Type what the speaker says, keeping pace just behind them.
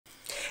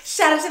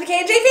Shout out to the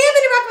K&J Fam,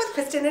 and you're rocking with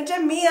Kristin and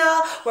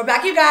Jamil. We're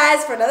back, you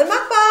guys, for another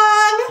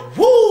mukbang.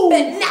 Woo!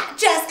 But not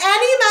just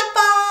any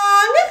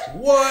mukbang.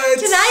 What?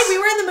 Tonight, we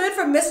were in the mood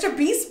for Mr.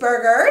 Beast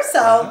Burger,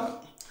 so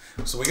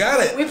we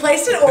got it. we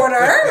placed an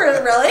order.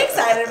 We're really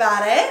excited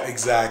about it.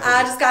 Exactly.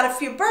 I just got a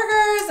few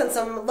burgers and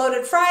some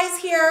loaded fries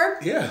here.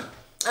 Yeah.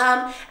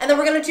 And then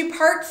we're going to do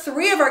part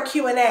 3 of our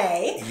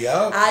Q&A. Yep.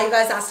 You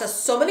guys asked us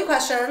so many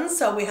questions,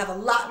 so we have a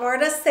lot more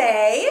to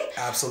say.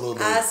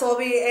 Absolutely. So we'll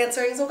be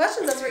answering some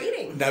questions as we're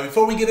eating. Now,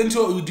 before we get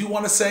into it, we do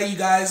want to say, you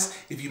guys,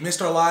 if you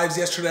missed our lives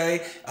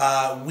yesterday,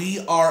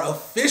 we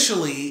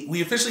officially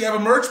have a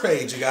merch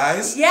page, you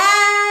guys.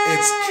 Yes!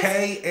 It's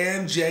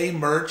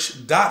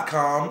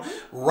KandJmerch.com.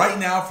 Right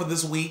now for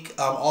this week,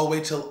 all the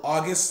way till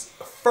August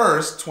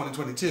 1st,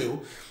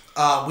 2022.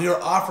 We are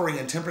offering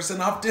a 10%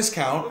 off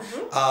discount.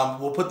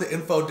 We'll put the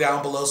info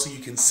down below so you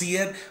can see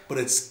it, but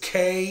it's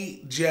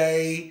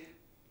KJ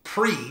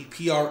Pre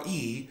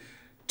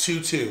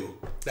 22.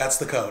 That's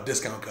the code,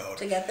 discount code.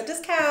 To get the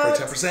discount.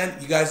 For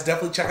 10%. You guys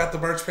definitely check out the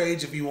merch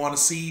page if you want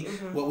to see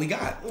what we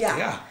got.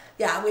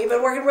 Yeah, we've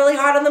been working really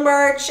hard on the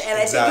merch, and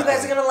I think you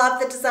guys are going to love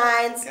the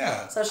designs.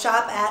 Yeah. So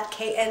shop at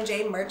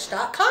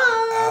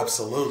KandJmerch.com.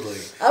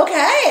 Absolutely.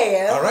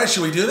 Okay. All right,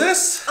 should we do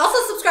this? Also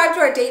subscribe to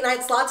our Date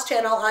Night Slots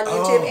channel on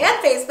YouTube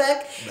and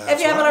Facebook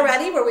if you haven't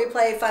already, where we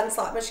play fun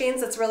slot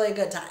machines. It's really a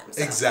good time.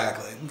 So.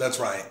 Exactly.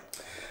 That's right.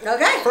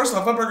 Okay. First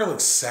off, my burger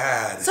looks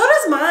sad. So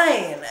does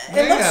mine.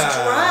 It looks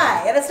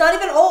dry, and it's not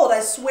even old.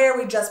 I swear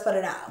we just put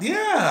it out.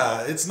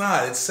 Yeah, it's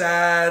not. It's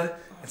sad.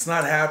 It's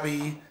not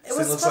happy. It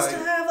was supposed to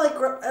have, like,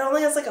 it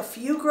only has, like, a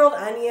few grilled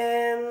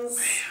onions.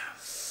 Man.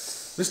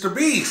 Mr.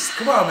 Beast,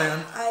 come on,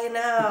 man. I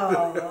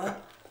know.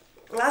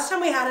 Last time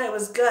we had it, it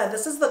was good.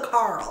 This is the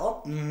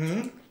Carl.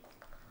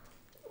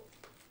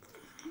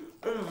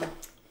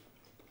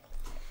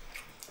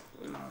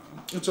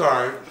 It's all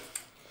right.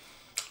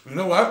 You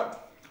know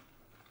what?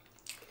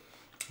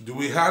 Do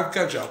we have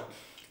ketchup?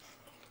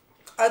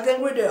 I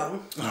think we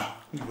do. Oh,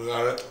 we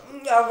got it.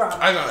 Okay.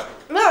 I got it.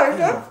 No, it's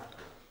good.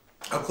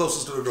 I'm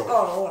closest to the door.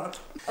 Oh,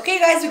 okay,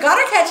 guys, we got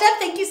our ketchup.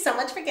 Thank you so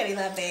much for getting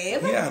that,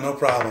 babe. Yeah, no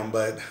problem.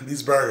 But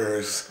these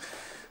burgers,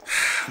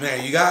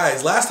 man, you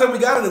guys, last time we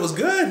got it, it was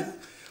good.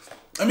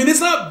 I mean, it's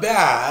not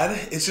bad.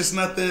 It's just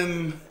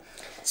nothing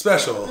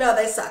special. No,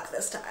 they suck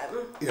this time.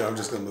 Yeah, I'm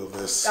just going to move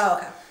this. Oh,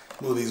 okay.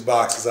 Move these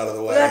boxes out of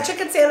the way. We got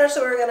chicken sandwich,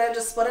 so we're going to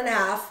just split in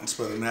half. And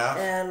split it in half.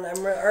 And I'm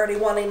already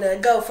wanting to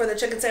go for the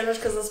chicken sandwich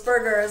because this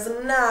burger is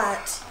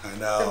not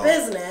the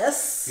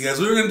business. You guys,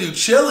 we were going to do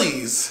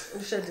Chili's.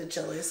 We should do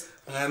Chili's.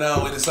 I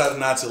know, we decided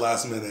not to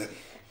last minute.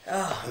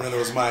 Oh. And then it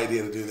was my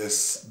idea to do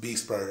this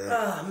beast burger.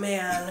 Oh,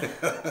 man.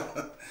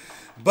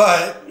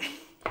 But,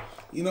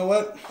 you know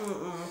what?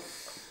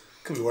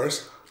 Could be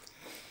worse.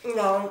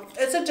 No,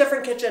 it's a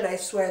different kitchen, I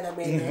swear, that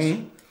made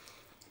this.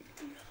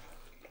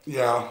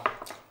 Yeah.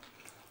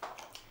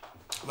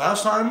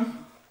 Last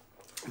time,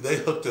 they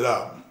hooked it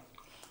up.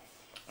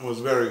 It was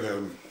very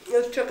good.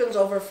 This chicken's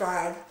over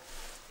fried.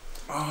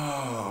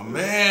 Oh,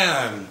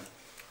 man.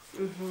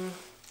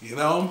 You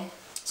know,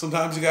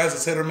 sometimes you guys,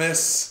 it's hit or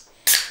miss.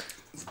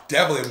 It's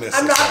definitely a miss.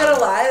 I'm not going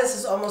to lie, this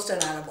is almost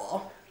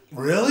inedible.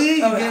 Really?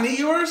 You can't eat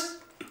yours?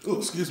 Oh,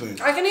 excuse me.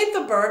 I can eat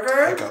the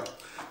burger. Hiccup.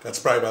 That's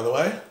Sprite, by the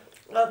way.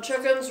 The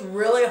chicken's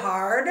really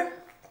hard.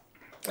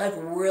 Like,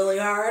 really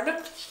hard.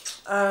 And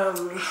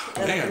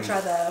I can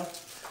try the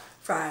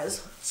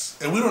fries.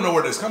 And we don't know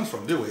where this comes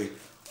from, do we?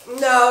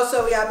 No,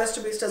 so yeah,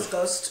 Mr. Beast does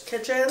ghost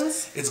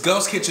kitchens. It's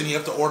Ghost Kitchen. You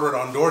have to order it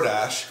on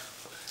DoorDash.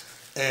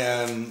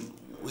 And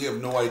we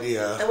have no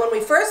idea. And when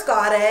we first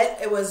got it,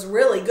 it was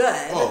really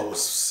good. Oh,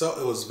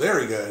 it was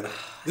very good.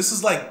 This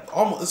is like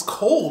almost, it's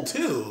cold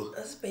too.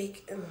 This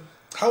bacon.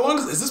 How long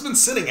has this been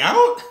sitting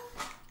out?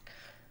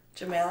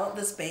 Jamil,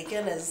 this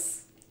bacon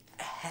is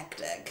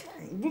hectic.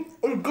 What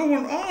is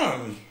going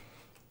on?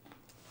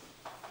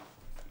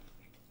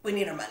 We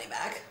need our money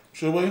back.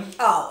 Should we?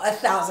 Oh,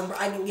 1,000.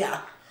 I mean, yeah.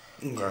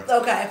 Okay.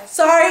 Okay.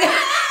 Sorry.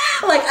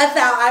 Like 1,000.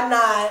 I'm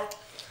not.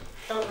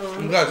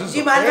 Guys, do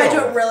you mind if I do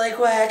it really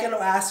quick and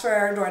ask for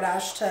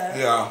DoorDash to?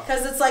 Yeah.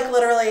 Because it's like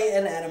literally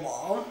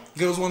inedible.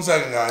 Give us 1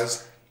 second,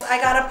 guys. I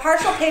got a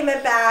partial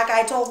payment back.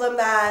 I told them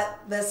that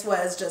this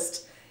was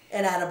just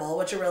inedible,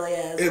 which it really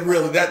is. It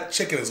really, that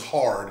chicken is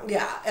hard.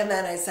 Yeah, and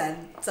then I said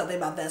something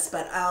about this,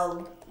 but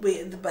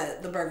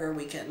but the burger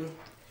we can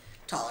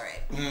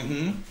tolerate.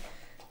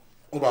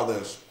 What about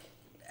this?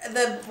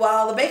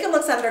 The bacon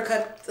looks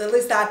undercooked. At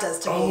least that does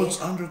to me. Oh, it's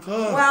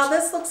undercooked. Well,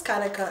 this looks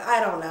kind of cooked. I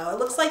don't know. It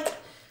looks like.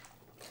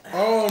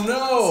 Oh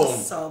no!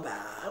 This is so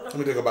bad. Let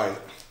me take a bite.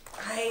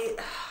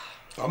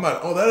 I'm not.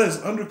 Oh, that is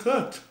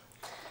undercooked.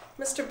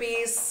 Mr.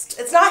 Beast,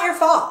 it's not your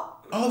fault.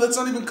 Oh, that's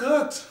not even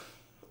cooked.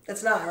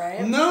 It's not,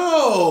 right?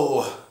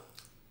 No.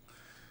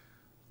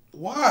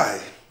 Why?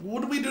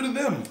 What did we do to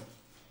them?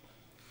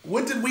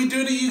 What did we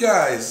do to you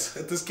guys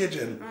at this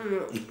kitchen?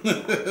 We need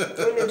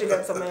to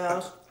get something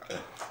else.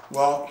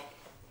 Well,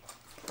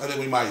 I think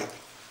we might.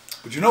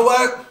 But you know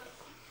what?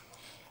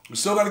 We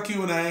still got a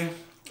Q&A.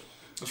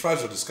 Those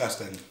fries are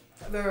disgusting.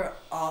 They're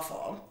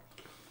awful.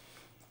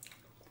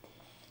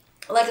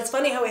 Like, it's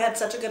funny how we had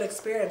such a good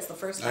experience the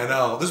first time. I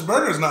know. This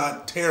burger's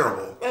not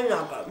terrible. It's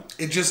not good.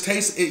 It just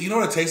tastes, you know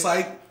what it tastes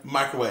like?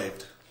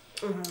 Microwaved.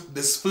 Mm-hmm.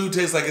 This food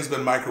tastes like it's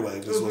been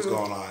microwaved is what's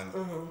going on.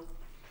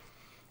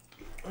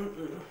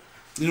 Mm-hmm.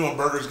 You know when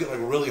burgers get like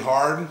really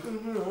hard?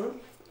 Mm-hmm.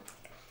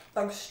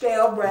 Like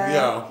stale bread.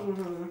 Yeah.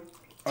 Mm-hmm.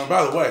 Oh,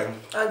 by the way.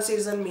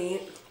 Unseasoned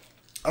meat.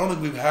 I don't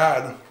think we've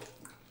had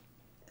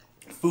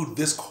food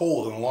this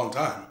cold in a long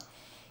time.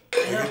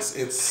 Yeah.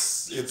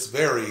 It's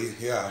very,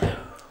 yeah.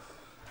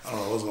 I don't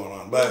know what's going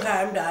on, but... Okay,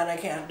 I'm done. I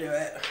can't do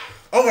it.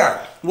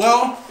 Okay,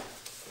 well...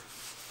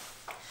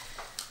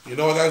 You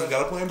know what, guys? We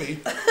got a plan B.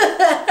 We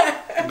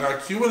got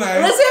a Q&A.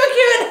 Let's do a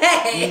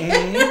Q&A.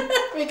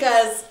 Mm-hmm.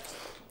 Because,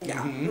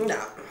 yeah,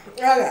 no.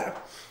 Okay.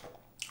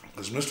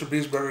 Because Mr.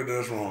 Beast Burger did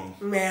us wrong.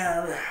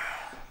 Man.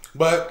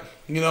 But,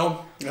 you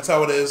know, that's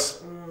how it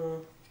is.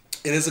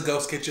 It is a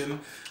ghost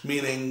kitchen,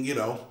 meaning, you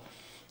know,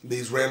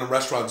 these random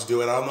restaurants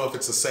do it. I don't know if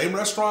it's the same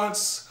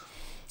restaurants.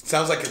 It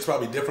sounds like it's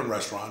probably different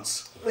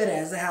restaurants. It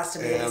is. It has to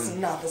be. It's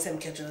not the same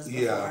kitchen as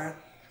before. Yeah.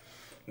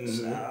 Mm-hmm.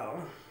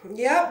 So,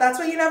 yep, that's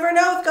what you never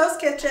know with ghost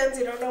kitchens.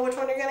 You don't know which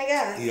one you're going to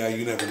get. Yeah,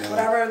 you never know.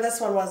 Whatever this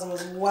one was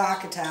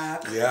whack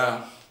attack.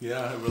 Yeah,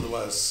 it really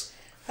was.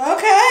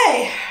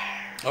 Okay.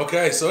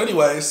 Okay, so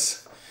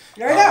anyways.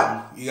 There we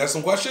go. You got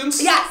some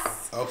questions?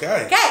 Yes.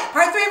 Okay. Okay,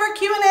 part 3 of our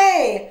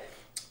Q&A.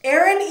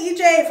 Aaron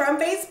EJ from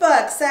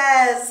Facebook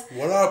says,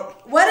 What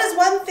up? What is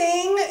one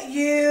thing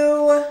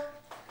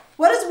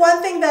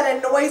that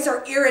annoys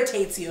or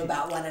irritates you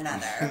about one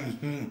another?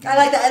 I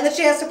like that. And then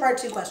she has a part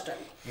 2 question.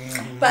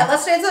 But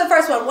let's answer the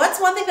first one. What's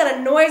one thing that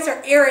annoys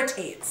or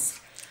irritates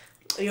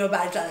you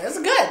about each other? That's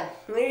good.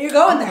 You're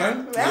going there.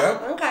 Okay. Yeah.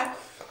 Yep. Okay.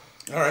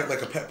 All right,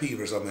 like a pet peeve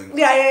or something.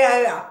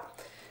 Yeah.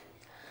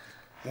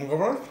 Want to go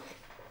first?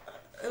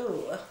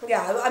 Ooh.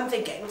 Yeah, I'm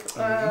thinking.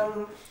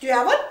 Do you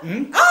have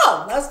one?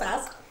 Oh, that was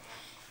fast.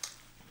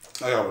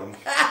 I got one.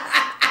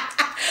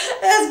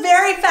 That's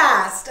very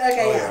fast.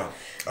 Okay, yeah.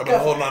 I've been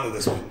holding on to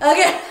this one.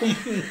 Okay.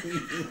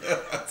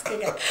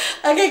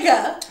 Okay,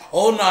 go.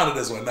 Holding on to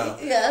this one now.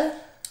 Yeah.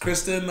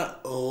 Kristin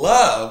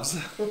loves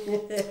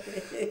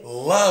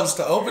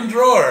to open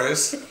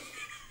drawers,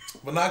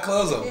 but not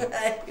close them.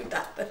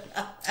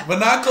 But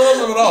not close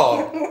them at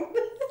all.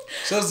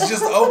 So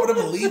just open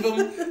them and leave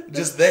them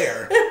just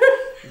there.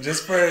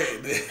 Just for...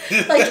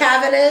 Like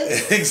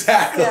cabinets?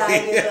 Exactly. Yeah, I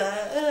do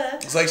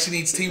that. It's like she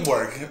needs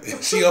teamwork.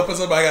 She opens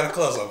them, I gotta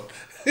close them.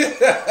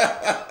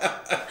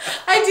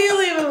 I do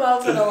leave them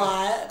open a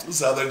lot.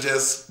 So they're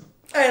just...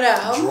 I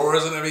know.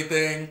 Drawers and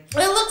everything. It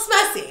looks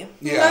messy.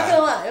 Yeah. I'm not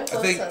gonna lie. I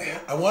think...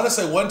 I want to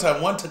say one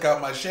time, one took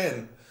out my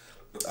shin.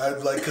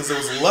 Because it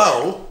was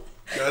low.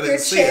 I didn't your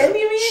see chin, it.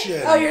 you mean?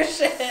 Shin. Oh, your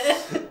shin.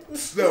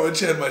 No, it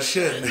chin, my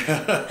shin.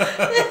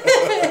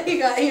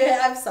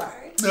 I'm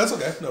sorry. No, that's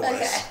okay. No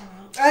worries.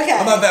 Okay.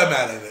 I'm not that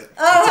mad at it.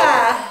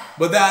 Okay.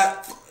 But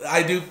that,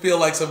 I do feel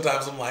like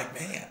sometimes I'm like,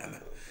 man,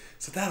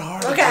 is it that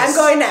hard? Okay, I'm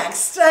going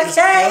next. Okay,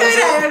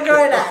 I'm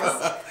going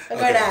next.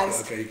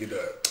 Okay, you can do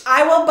it.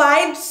 I will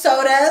buy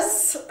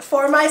sodas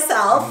for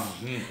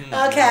myself.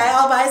 Okay,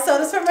 I'll buy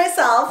sodas for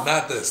myself.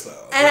 Not this,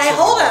 though. And I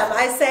hold them.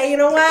 I say, you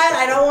know what?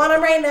 I don't want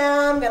them right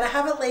now. I'm going to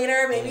have it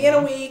later, maybe in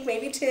a week,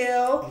 maybe 2.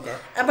 Okay.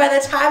 And by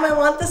the time I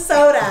want the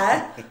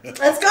soda,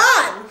 it's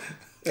gone.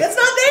 It's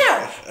not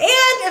there.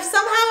 And if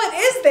somehow it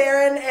is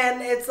there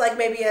and it's like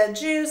maybe a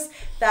juice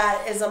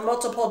that is a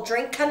multiple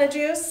drink kind of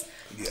juice,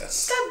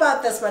 yes. I've got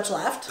about this much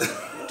left.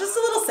 Just a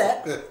little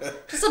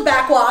sip. Just a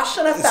backwash.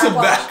 Enough It's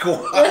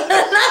backwash.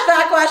 Enough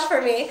backwash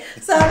for me.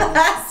 So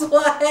that's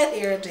what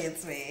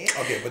irritates me.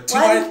 Okay, but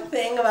one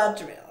thing about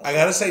Jamil. I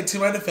gotta say, to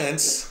my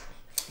defense,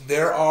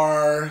 there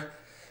are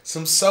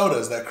some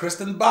sodas that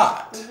Kristin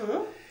bought.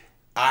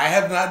 I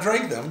have not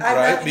drank them,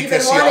 right?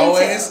 Because she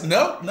always...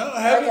 No,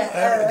 I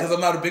haven't. Because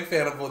I'm not a big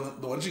fan of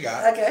the ones you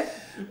got. Okay.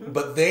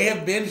 But they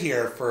have been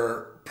here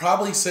for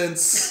probably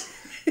since...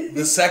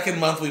 the second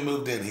month we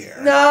moved in here.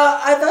 No,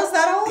 are those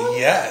that old?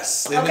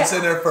 Yes. They've been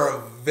sitting there for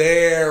a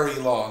very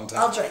long time.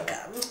 I'll drink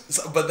them.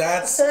 So, but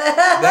that's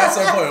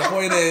our point. The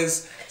point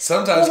is,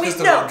 sometimes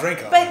Kristin won't drink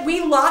them. But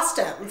we lost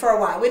them for a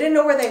while. We didn't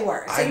know where they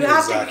were. So you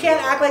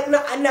can't act like,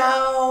 no,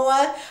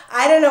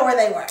 I didn't know where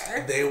they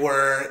were. They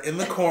were in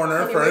the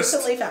corner first.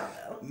 Recently found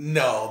them.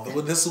 No,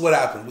 this is what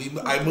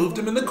happened. I moved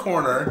them in the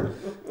corner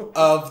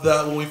of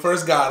when we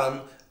first got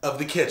them, of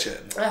the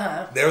kitchen.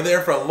 They were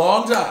there for a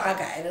long time.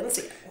 Okay, I didn't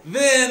see them.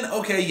 Then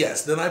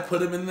I put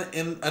them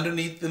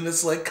underneath in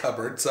this like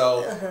cupboard,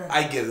 so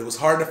I get it. It was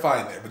hard to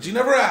find there, but you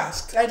never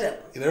asked. I didn't.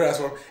 You never asked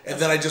for them, and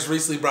then I just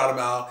recently brought them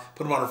out,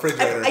 put them on the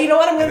refrigerator. You know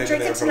what? I'm going to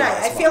drink it tonight.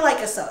 I feel like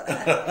a soda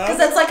because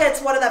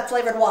it's one of that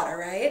flavored water,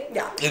 right?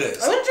 Yeah, it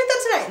is. I'm going to drink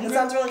that tonight. That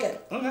sounds really good.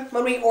 Okay.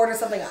 When we order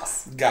something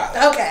else. Got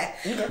it. Okay.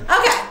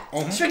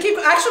 Should we keep?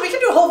 Actually, we can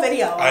do a whole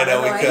video. I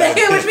know we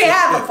could, which we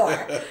have before.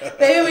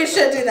 Maybe we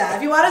should do that.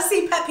 If you want to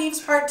see Pet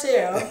Peeves Part 2,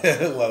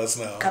 let us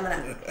know. Coming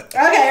up.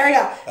 Okay, here we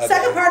go. Okay.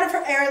 Second part of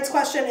Aaron's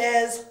question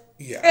is,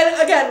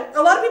 and again,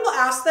 a lot of people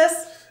ask this.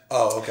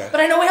 Oh, okay. But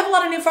I know we have a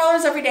lot of new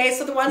followers every day,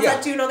 so the ones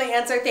that do know the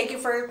answer, thank you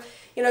for,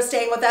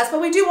 staying with us.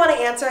 But we do want to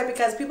answer it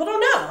because people don't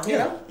know, you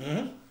know?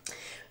 Mm-hmm.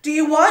 Do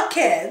you want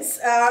kids?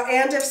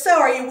 And if so,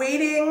 are you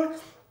waiting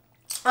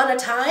on a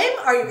time?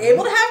 Are you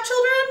able to have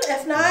children?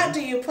 If not,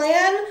 do you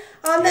plan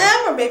on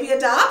them or maybe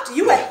adopt?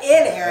 You went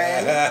in,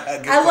 Aaron.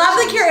 I love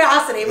the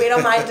curiosity. We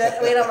don't mind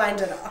it. We don't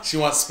mind at all. She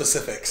wants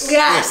specifics.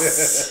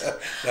 Yes.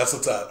 That's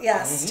what's up.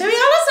 Yes. To be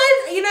honest,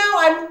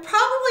 I'm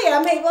probably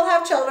am able to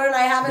have children.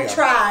 I haven't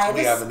tried.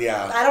 We haven't,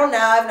 I don't know.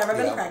 I've never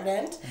been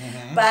pregnant.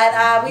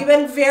 But we've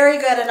been very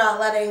good at not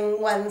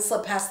letting one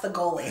slip past the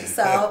goalie.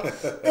 So,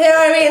 you know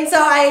what I mean? So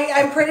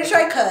I'm pretty sure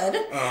I could.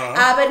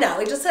 But no,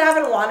 we just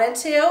haven't wanted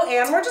to.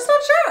 And we're just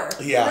not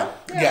sure. Yeah.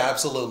 Yeah,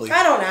 absolutely.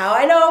 I don't know.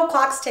 I know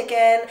clock's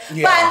ticking.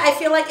 Yeah. But I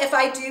feel like if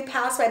I do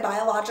pass my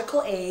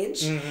biological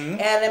age, and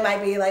it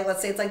might be like,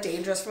 let's say it's like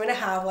dangerous for me to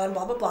have one,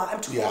 blah, blah, blah.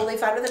 I'm totally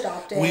fine with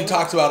adopting. We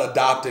talked about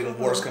adopting.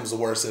 Worst comes to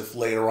worst if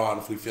later on,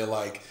 if we feel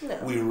like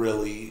we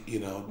really,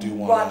 do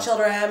want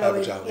children, or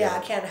we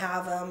can't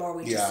have them, or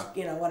we just,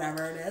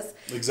 whatever it is.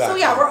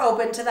 Exactly. So yeah, we're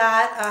open to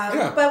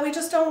that. But we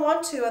just don't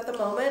want to at the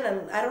moment,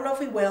 and I don't know if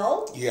we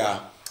will.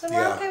 Yeah. And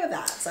we're okay with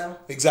that, so.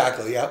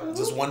 Exactly, yep.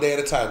 Just one day at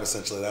a time,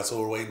 essentially. That's what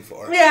we're waiting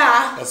for.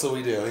 Yeah. That's what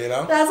we do,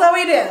 That's what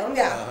we do,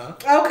 yeah.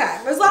 Okay.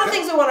 There's a lot of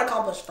things we want to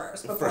accomplish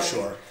first.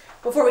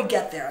 Before we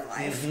get there in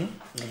life.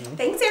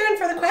 Thanks, Aaron,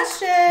 for the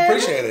question.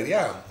 Appreciate it,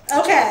 yeah.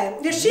 Okay.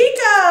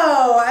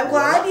 Yoshiko, I'm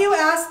glad you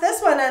asked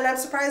this one, and I'm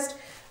surprised,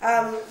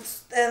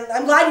 and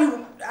I'm glad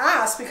you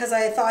asked because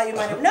I thought you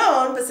might have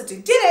known, but since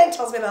you didn't, it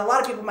tells me that a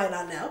lot of people might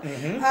not know.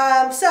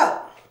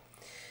 So,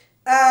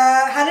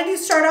 how did you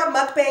start out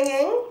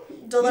mukbanging?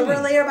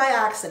 Deliberately or by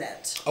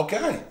accident?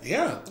 Okay,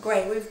 yeah.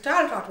 Great, we've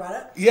kind of talked about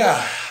it.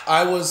 Yeah,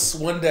 I was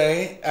one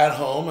day at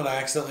home and I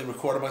accidentally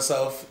recorded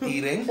myself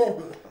eating.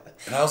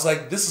 And I was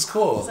like, this is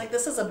cool. I was like,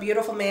 this is a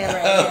beautiful man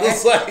right here. I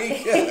was like,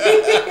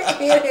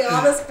 eating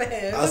all this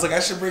food. I was like, I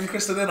should bring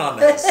Kristin in on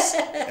this.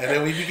 And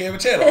then we became a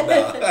channel.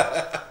 No.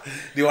 Do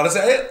you want to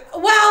say it?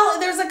 Well,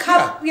 there's a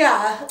couple,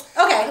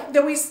 Okay,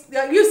 then you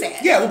say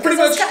it. Yeah, well, pretty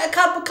much. A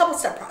couple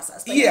step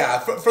process. Yeah,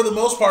 for the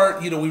most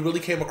part, we really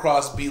came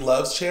across B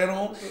Love's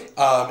channel.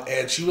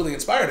 And she really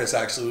inspired us,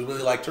 actually. We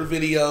really liked her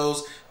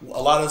videos.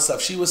 A lot of the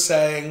stuff she was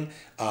saying.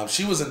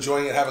 She was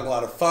enjoying it, having a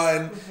lot of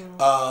fun.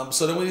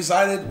 So then we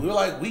decided, we were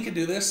like, we could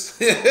do this.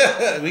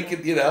 We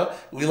could,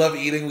 we love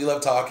eating, we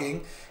love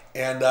talking.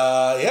 And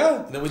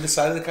then we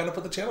decided to kind of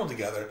put the channel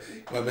together.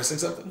 Am I missing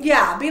something?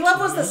 Yeah, B Love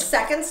was the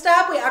second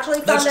step. We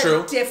actually found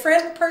a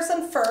different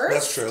person first.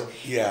 That's true,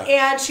 yeah.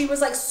 And she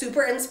was like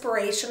super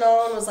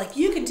inspirational and was like,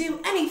 you can do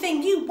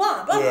anything you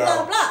want, blah,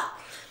 blah, blah.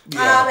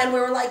 Yeah. And we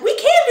were like, we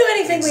can do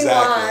anything we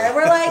want. And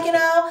we're like,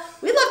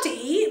 we love to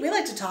eat. We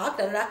like to talk.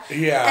 Da, da, da.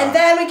 Yeah. And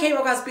then we came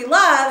across B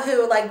Love,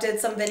 who like did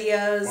some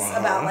videos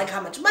about like how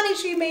much money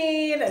she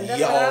made. And,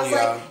 and I was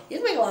like, you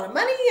can make a lot of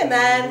money. And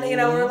then, we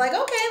were like,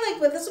 okay,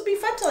 like, well, this would be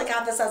fun to like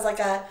have this as like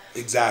a,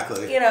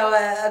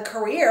 a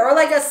career or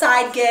like a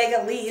side gig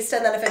at least.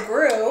 And then if it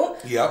grew,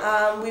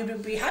 we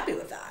would be happy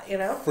with that,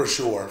 For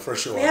sure.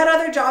 We had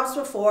other jobs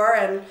before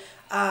and,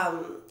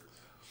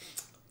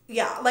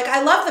 like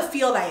I love the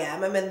field I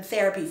am. I'm in the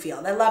therapy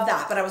field. I love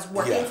that. But I was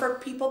working for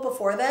people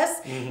before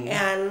this.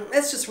 And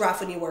it's just rough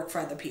when you work for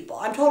other people.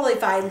 I'm totally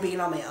fine being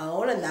on my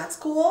own and that's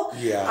cool.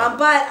 Yeah.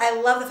 But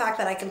I love the fact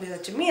that I can be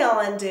with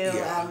Jamil and do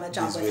a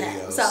job with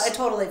him. So it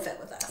totally fit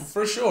with us.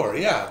 For sure.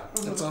 Yeah.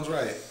 That sounds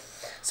right.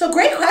 So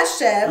great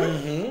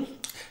question.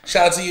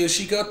 Shout out to you,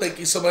 Yoshiko. Thank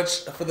you so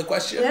much for the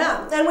question.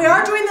 Yeah. And we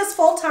are doing this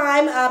full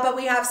time, but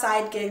we have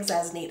side gigs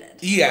as needed.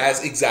 Yeah,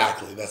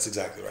 exactly. That's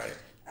exactly right.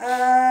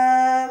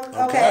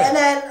 Okay, and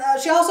then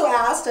she also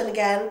asked, and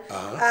again,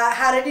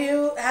 how did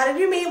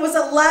you meet? Was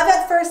it love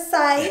at first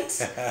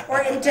sight or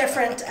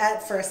indifferent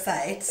at first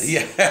sight?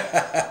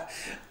 Yeah,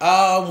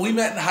 we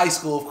met in high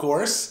school, of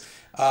course,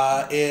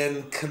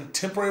 in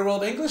contemporary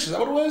world English. Is that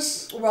what it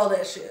was? World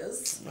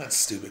issues. That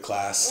stupid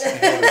class. I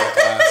hated that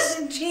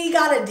class. G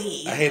got a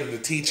D. I hated the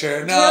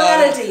teacher. No,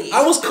 got a D.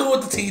 I was cool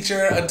with the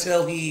teacher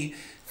until he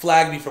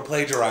flagged me for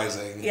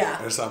plagiarizing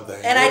or something,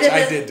 and which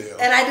I did do.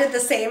 And I did the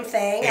same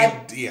thing. And,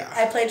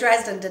 I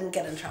plagiarized and didn't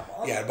get in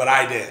trouble. Yeah, but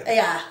I did.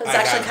 Yeah, it was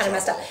actually kind of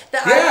messed up.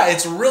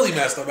 It's really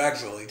messed up,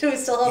 actually. Do we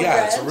still hold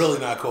it's really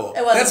not cool.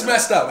 That's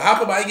messed up. How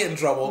come I get in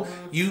trouble?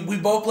 We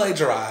both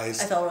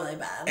plagiarized. I felt really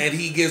bad. And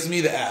he gives me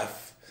the F.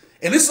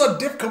 And this is on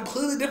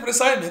completely different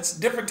assignments,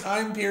 different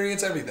time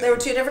periods, everything. There were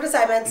 2 different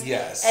assignments.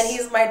 Yes.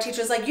 And my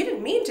teacher's like, you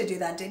didn't mean to do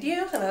that, did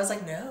you? And I was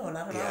like, no,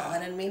 not at all. I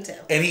didn't mean to.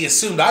 And he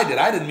assumed I did.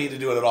 I didn't mean to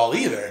do it at all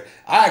either.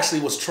 I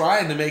actually was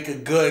trying to make a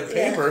good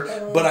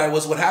paper, but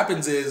what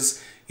happens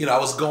is, I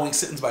was going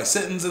sentence by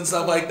sentence and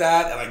stuff like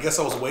that, and I guess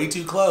I was way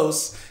too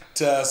close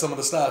to some of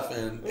the stuff,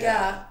 and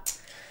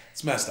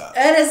it's messed up.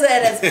 It is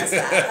messed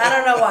up. I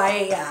don't know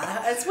why.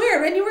 It's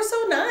weird. And you were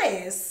so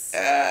nice.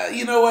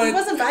 You know what? He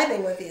wasn't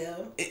vibing with you.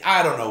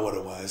 I don't know what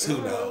it was. Who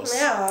knows?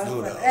 Yeah.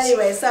 Who knows?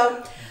 Anyway,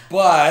 so.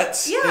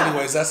 But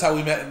anyways, that's how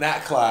we met in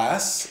that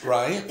class,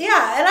 right?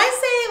 Yeah, and I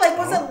say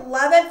was it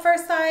love at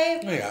first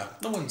sight? Yeah,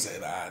 I wouldn't say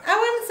that. I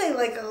wouldn't say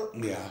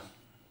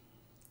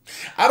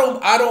I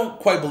don't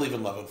quite believe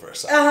in love at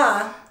first sight.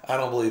 I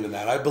don't believe in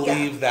that. I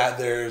believe that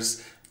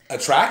there's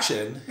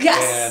attraction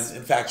and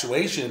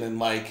infatuation and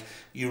like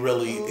you're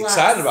really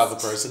excited about the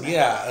person.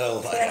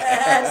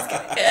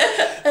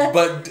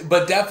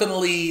 But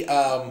definitely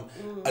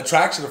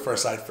attraction at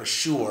first sight for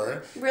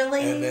sure.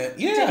 Really? And then,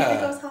 Did you think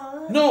it was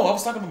hot? No, I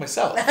was talking to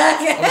myself.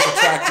 I was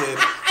attracted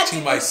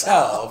to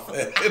myself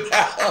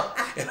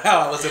and how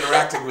I was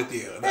interacting with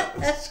you.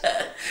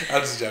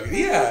 I'm just joking.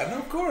 Yeah, no,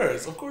 of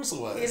course it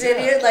was. You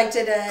did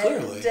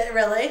Clearly.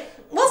 Really?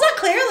 Well, it's not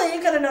clearly.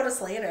 You could have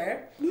noticed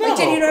later. No, like,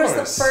 did you notice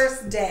course. the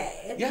first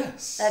day?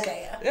 Yes.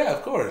 Okay, yeah. Yeah,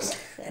 of course.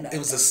 Yeah, it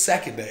was the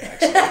second day,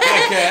 actually.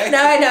 Okay.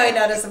 No, I know he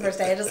noticed the first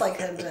day. I just like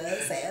him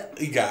to say it.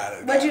 You got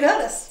it. What'd you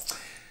notice?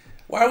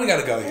 Why we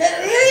gotta go here?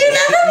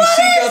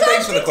 Yoshiko,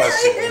 thanks for the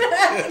question.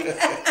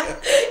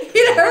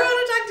 You never want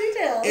to talk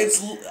details.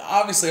 It's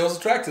obviously I was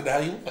attracted to how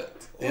you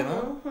looked. You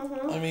know,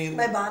 I mean,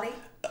 my body.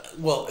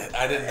 Well,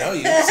 I didn't know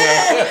you. So.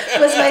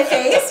 Was my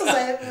face?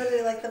 Did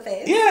you like the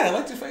face? Yeah, I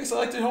liked your face. I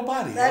liked your whole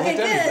body. I liked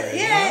everything.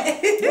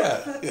 Yeah. You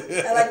know?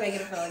 Yeah. I like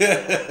making it feel like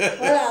that.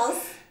 What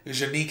else? It was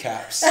your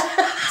kneecaps.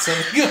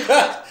 Something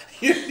about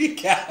your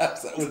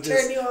kneecaps that was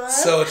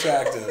just so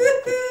attractive.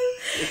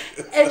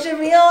 And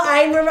Jamil,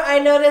 I remember I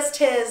noticed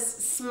his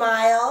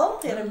smile.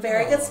 He had a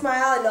very good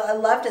smile. I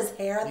loved his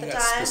hair at the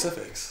time.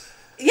 Specifics.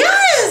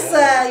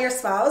 Yes! Your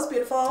smile was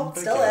beautiful.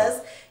 Still is.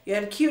 You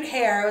had cute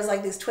hair. It was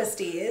like these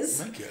twisties.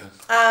 Thank you.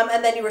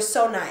 And then you were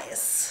so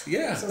nice.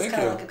 Yeah, so thank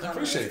you. Like I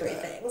appreciate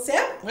that. Things.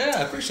 Yeah. Yeah,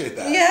 I appreciate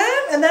that.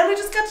 Yeah, and then we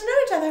just got to know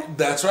each other.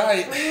 That's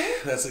right.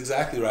 Mm-hmm. That's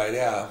exactly right.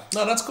 Yeah.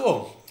 No, that's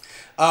cool.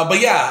 But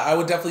yeah, I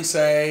would definitely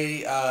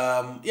say,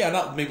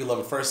 not maybe love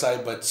at first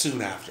sight, but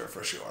soon after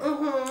for sure.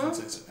 Mm-hmm. I'd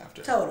say soon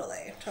after.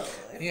 Totally.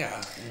 Yeah.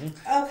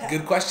 Mm-hmm. Okay.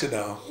 Good question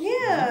though.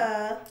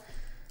 Yeah.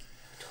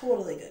 Mm-hmm.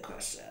 Totally good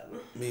question.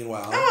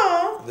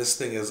 Meanwhile, this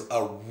thing is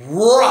a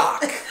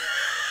rock.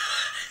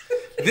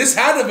 This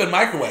had to have been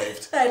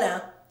microwaved. I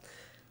know.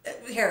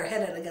 Here,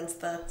 hit it against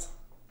the...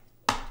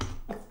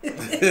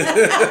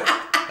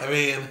 I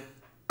mean,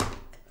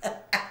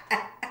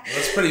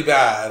 that's pretty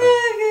bad.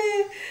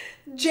 Okay.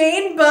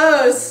 Jane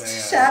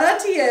Boast, shout out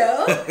to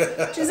you.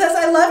 She says,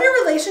 I love your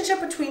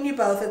relationship between you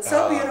both. It's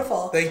so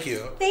beautiful. Thank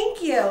you.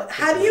 Thank you.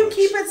 How do you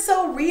keep it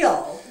so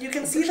real? You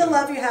can see the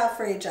love you have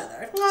for each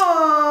other.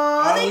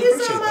 Aww, thank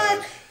you so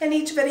much. In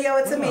each video,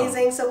 it's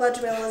amazing. So glad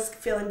Jamil is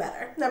feeling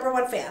better.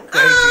 #1 fan.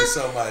 Thank you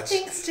so much.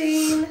 Thanks,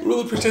 Jane.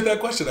 Really appreciate that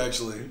question,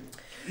 actually.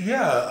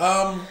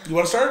 Yeah. You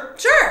want to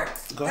start? Sure.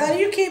 Go ahead. How do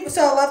you keep,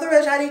 so I love the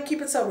relationship. How do you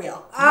keep it so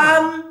real?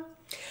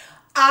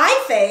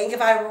 I think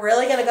if I'm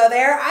really going to go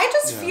there, I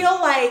just feel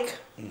like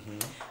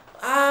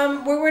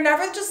we were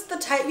never just the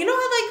type, you know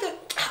how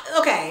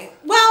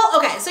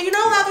so you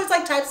know how there's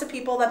like types of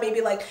people that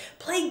maybe like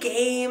play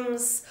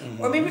games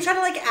or maybe try to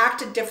like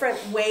act a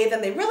different way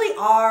than they really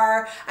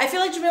are. I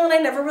feel like Jamil and I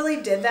never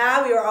really did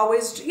that. We were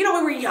always, we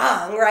were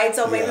young, right?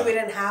 So maybe we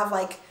didn't have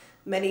like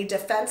many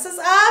defenses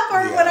up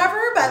or whatever,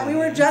 but we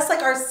were just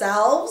like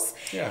ourselves.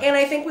 Yeah. And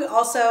I think we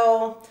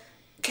also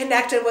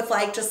connected with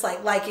like just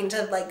like liking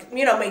to like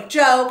make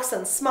jokes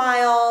and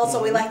smile,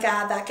 so we like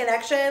had that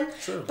connection.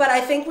 Sure. But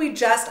I think we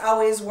just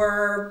always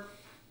were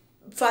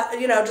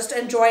just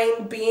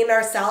enjoying being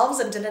ourselves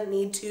and didn't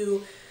need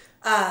to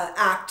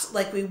act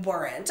like we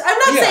weren't. I'm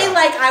not saying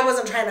like I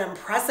wasn't trying to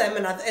impress him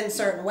in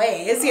certain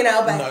ways, but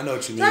no, I know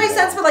what you mean. Does that make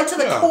sense? But like to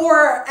the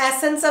core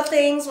essence of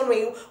things when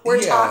we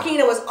were talking,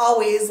 it was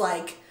always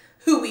like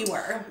who we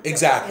were.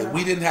 Exactly.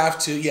 We didn't have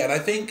to. Yeah, and I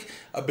think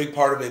a big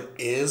part of it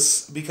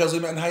is because we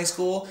met in high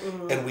school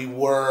and we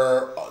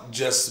were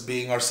just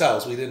being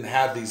ourselves. We didn't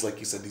have these, like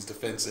you said, these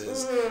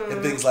defenses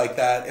and things like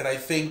that. And I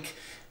think,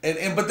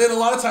 but then a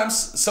lot of times,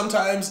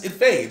 sometimes it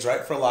fades,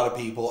 right? For a lot of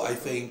people, I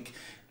think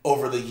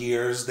over the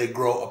years they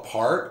grow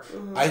apart.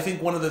 I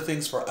think one of the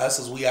things for us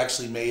is we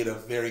actually made a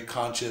very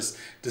conscious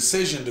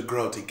decision to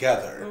grow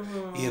together.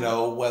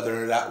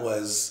 Whether that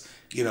was,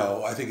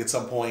 I think at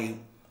some point,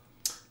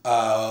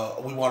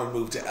 we wanted to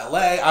move to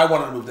LA. I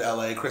wanted to move to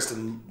LA.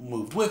 Kristin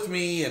moved with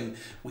me, and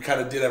we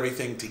kind of did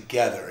everything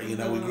together.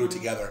 We grew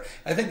together.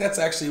 I think that's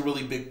actually a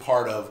really big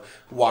part of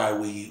why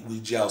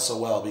we gel so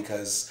well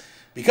because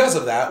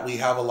of that, we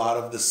have a lot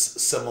of this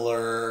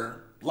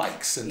similar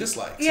likes and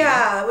dislikes.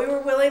 Yeah, we were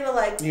willing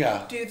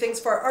to do things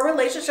for our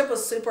relationship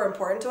was super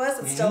important to us.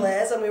 It still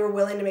is, and we were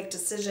willing to make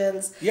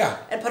decisions.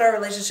 And put our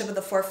relationship at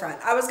the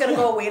forefront. I was going to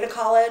go away to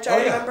college.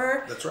 I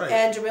remember. That's right.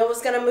 And Jamil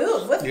was going to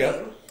move with me,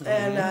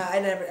 and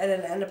I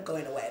didn't end up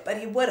going away, but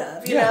he would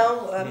have,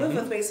 moved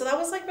with me. So that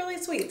was like really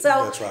sweet. So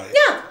that's right.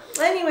 Yeah.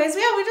 Anyways,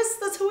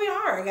 that's who we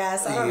are. I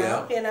guess I don't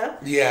know.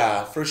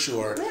 Yeah, for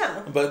sure.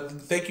 Yeah. But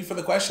thank you for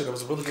the question. It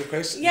was a really good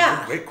question.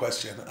 Yeah. Great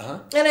question.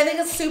 And I think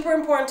it's super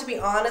important to be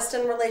honest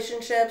in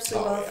relationships. We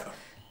both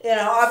You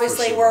know,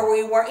 obviously sure. where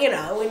we were, you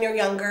know, when you're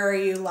younger,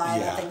 you lie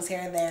about things here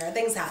and there.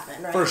 Things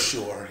happen, right? For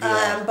sure.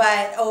 Yeah.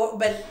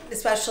 But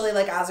especially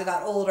like as we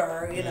got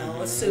older, you know, it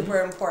was super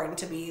important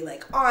to be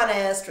like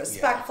honest,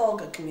 respectful,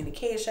 good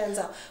communication.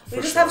 So we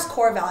just have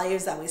core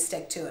values that we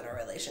stick to in a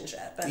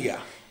relationship. And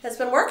it's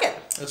been working.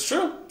 That's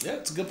true. Yeah,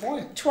 it's a good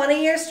point.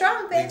 20 years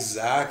strong, babe.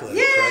 Exactly.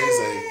 Yay!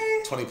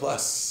 Crazy. 20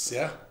 plus.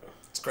 Yeah.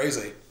 It's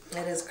crazy.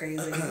 It is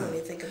crazy when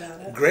you think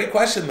about it. Great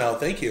question, Mel.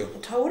 Thank you.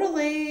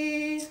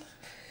 Totally.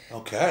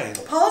 Okay.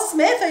 Paula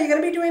Smith, are you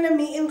going to be doing a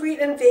meet and greet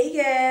in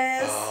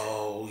Vegas?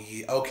 Oh,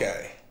 yeah.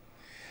 Okay.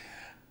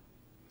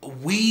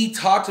 We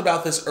talked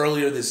about this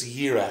earlier this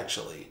year,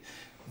 actually.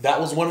 That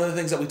was one of the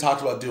things that we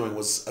talked about doing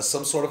was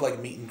some sort of like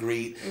meet and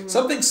greet.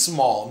 Something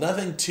small,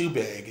 nothing too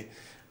big.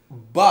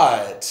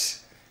 But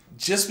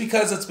just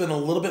because it's been a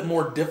little bit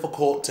more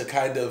difficult to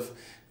kind of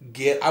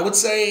get, I would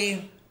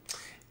say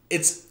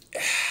it's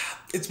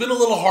been a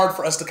little hard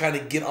for us to kind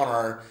of get on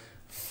our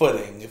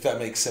footing, if that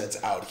makes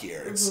sense, out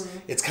here.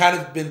 It's kind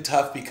of been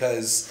tough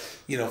because,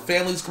 you know,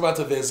 families come out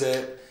to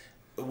visit.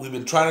 We've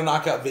been trying to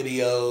knock out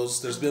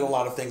videos. There's been a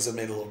lot of things that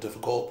made it a little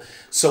difficult.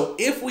 So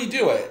if we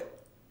do it,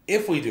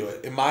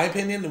 in my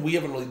opinion, and we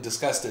haven't really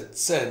discussed it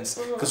since,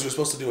 because we were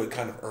supposed to do it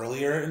kind of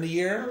earlier in the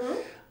year,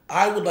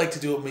 I would like to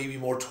do it maybe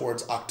more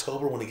towards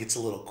October when it gets a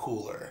little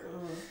cooler.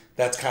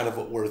 That's kind of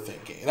what we're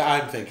thinking.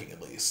 I'm thinking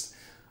at least.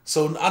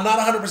 So I'm not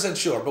 100%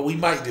 sure, but we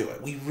might do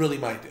it. We really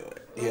might do it.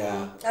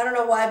 Yeah. I don't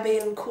know why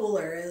being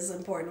cooler is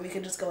important. We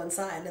could just go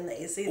inside in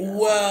the AC.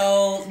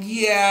 Well,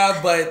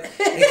 yeah, but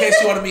in case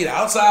you want to meet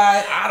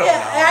outside, I don't know.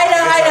 I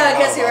know. I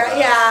guess you're right.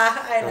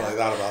 Yeah, I know. I really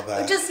thought about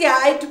that. Just,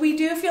 we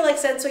do feel like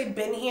since we've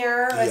been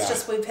here, it's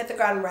just we've hit the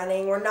ground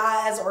running. We're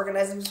not as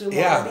organized as we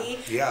want to be.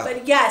 Yeah.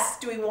 But yes,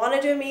 do we want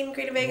to do a meet and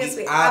greet in Vegas?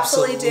 We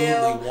absolutely do.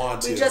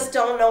 Want to. We just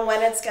don't know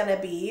when it's going to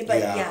be. But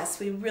yes,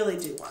 we really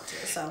do want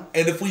to. So.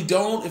 And if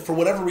for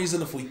whatever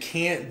reason, if we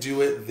can't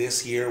do it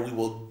this year, we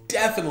will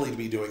definitely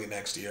be doing it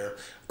next year,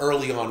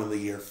 early on in the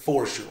year,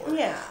 for sure.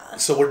 Yeah.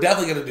 So we're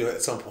definitely going to do it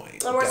at some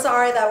point. And we're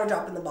sorry that we're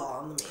dropping the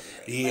ball on the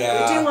meeting.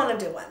 Yeah. We do want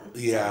to do one.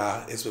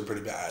 Yeah, it's been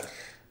pretty bad.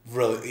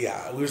 Really,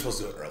 yeah, we were supposed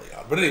to do it early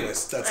on. But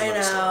anyways, that's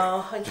another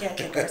story. We can't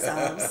kick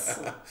ourselves.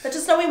 But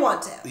just know we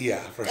want to.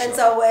 Yeah, for sure. And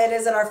so it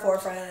is in our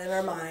forefront, in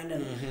our mind,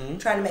 and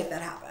trying to make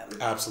that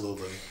happen.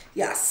 Absolutely.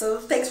 Yes, so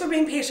thanks for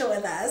being patient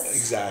with us.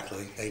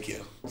 Exactly. Thank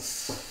you. I'm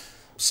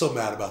so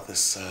mad about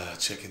this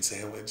chicken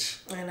sandwich.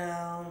 I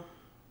know.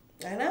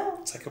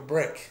 It's like a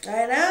brick.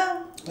 I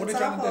know. What are you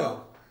trying to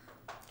do?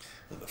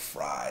 And the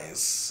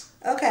fries.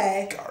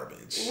 Okay.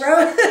 Garbage.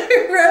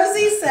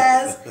 Rosie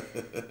says,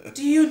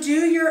 do you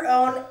do your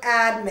own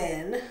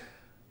admin?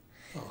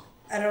 Oh.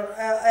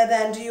 And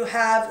then do you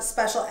have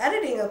special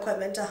editing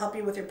equipment to help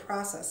you with your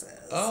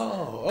processes?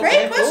 Oh,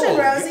 okay. Great question, cool.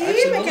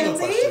 Rosie.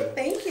 Mackenzie.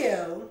 Thank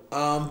you.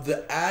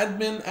 The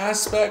admin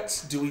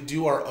aspect, do we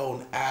do our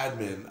own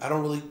admin? I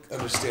don't really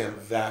understand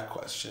that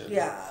question.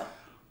 Yeah.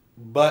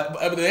 But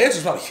the answer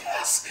is probably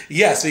yes.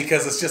 Yes,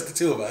 because it's just the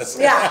two of us.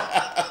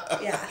 Yeah.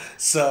 Yeah.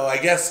 So I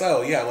guess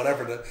so. Yeah,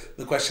 whatever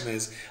the question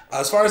is.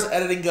 As far as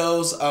editing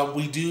goes, I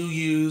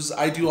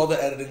do all the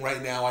editing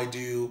right now. I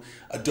do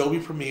Adobe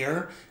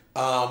Premiere.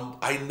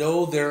 I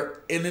know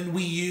and then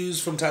we use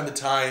from time to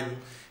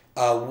time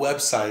a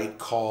website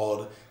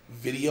called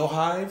Video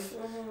Hive,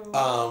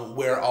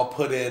 where I'll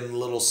put in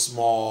little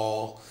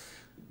small,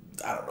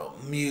 I don't know,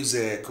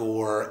 music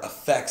or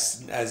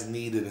effects as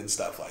needed and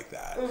stuff like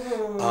that.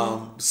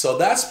 So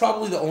that's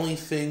probably the only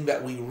thing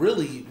that we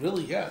really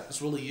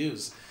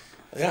use.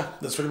 Yeah,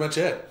 that's pretty much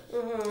it.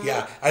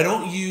 Yeah, I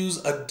don't use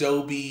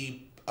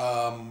Adobe,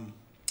 Adobe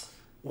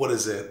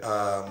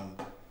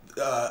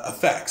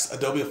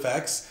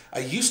Effects. I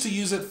used to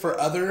use it for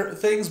other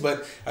things,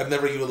 but I've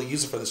never really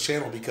used it for this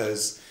channel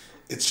because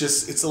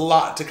it's a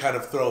lot to kind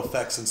of throw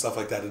effects and stuff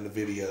like that into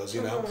videos,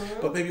 you know?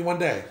 But maybe one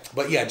day.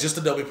 But yeah, just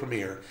Adobe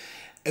Premiere.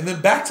 And then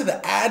back to the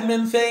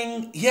admin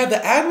thing. Yeah, the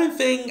admin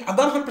thing, I'm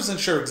not 100%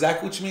 sure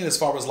exactly what you mean as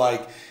far as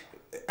like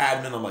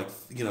admin on like,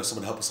 you know,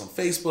 someone help us on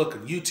Facebook or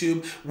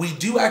YouTube. We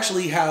do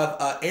actually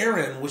have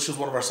Erin, which is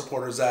one of our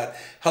supporters that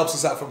helps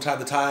us out from time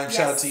to time. Yes.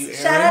 Shout out to you, Erin.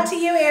 Shout out to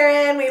you,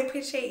 Erin. We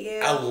appreciate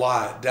you. A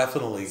lot,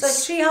 definitely. So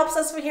she helps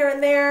us from here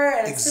and there,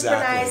 and it's super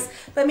nice.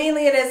 But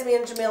mainly it is me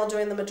and Jamil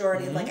doing the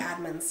majority of like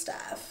admin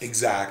stuff.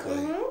 Exactly.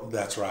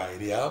 That's right,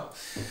 yeah.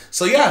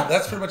 So yeah,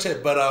 that's pretty much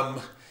it.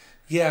 But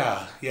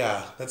yeah,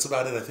 that's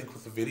about it, I think,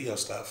 with the video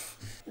stuff.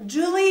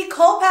 Julie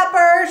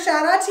Culpepper,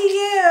 shout out to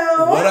you.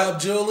 What up,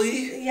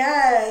 Julie?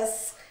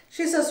 Yes.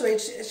 She's so sweet.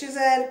 She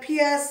said,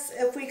 P.S.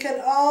 if we could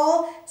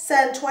all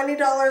send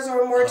 $20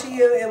 or more to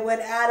you, it would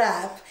add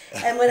up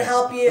and would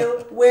help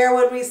you. Where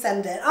would we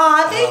send it?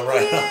 Aw, thank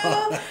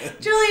you.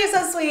 Julie, you're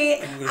so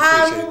sweet. We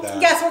appreciate that.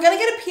 Yes, we're going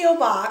to get a P.O.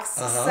 box.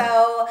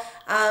 So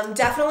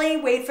definitely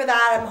wait for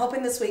that. I'm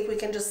hoping this week we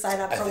can just sign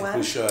up for one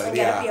and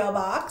get a P.O.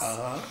 box.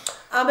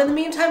 In the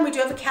meantime, we do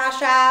have a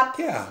Cash App.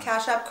 Yeah.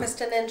 Cash App,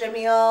 Kristin and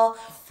Jamil.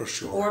 For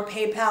sure. Or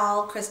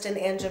PayPal,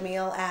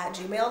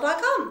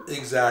 KristinandJamil@gmail.com.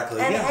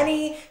 Exactly. And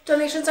any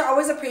donations are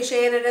always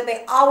appreciated, and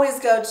they always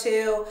go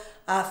to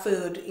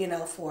food,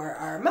 for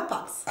our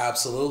mukbangs.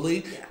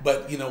 Absolutely. Yeah.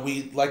 But,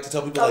 we like to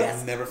tell people,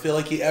 never feel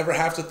like you ever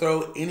have to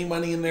throw any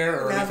money in there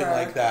or anything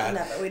like that.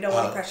 Never. We don't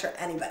want to pressure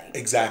anybody.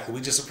 Exactly.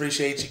 We just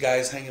appreciate you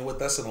guys hanging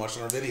with us and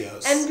watching our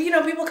videos. And,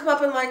 people come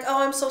up and like,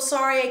 oh, I'm so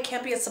sorry, I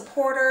can't be a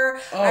supporter.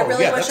 I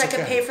really wish I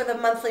could pay for the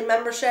monthly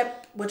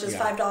membership, which is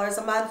 $5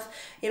 a month.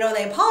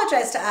 They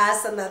apologize to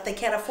us and that they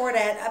can't afford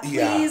it.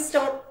 Please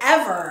don't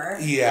ever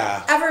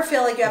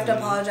feel like you have to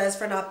apologize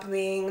for not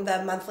being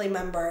the monthly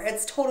member.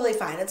 It's totally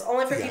fine. It's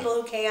only for people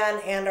who can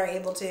and are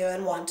able to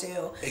and want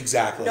to.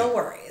 Exactly. No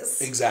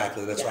worries.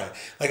 Exactly. That's right.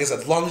 Like I said,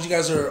 as long as you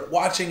guys are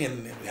watching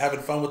and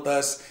having fun with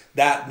us,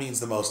 that means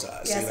the most to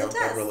us. Yes, it does.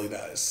 That really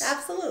does.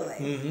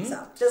 Absolutely.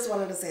 So just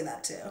wanted to say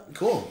that too.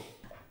 Cool.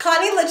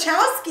 Connie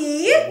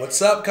Lachowski.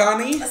 What's up,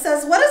 Connie?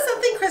 Says, what is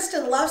something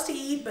Kristin loves to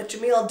eat but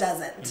Jamil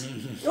doesn't?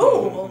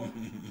 Ooh.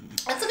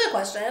 That's a good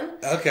question.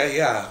 Okay,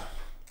 yeah.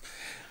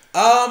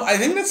 I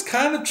think that's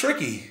kind of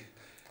tricky.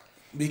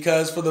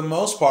 Because for the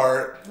most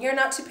part... You're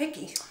not too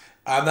picky.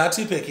 I'm not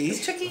too picky.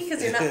 It's tricky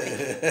because you're not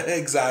picky.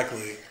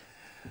 Exactly.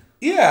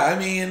 Yeah, I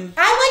mean...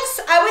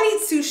 I would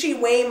eat sushi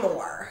way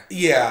more.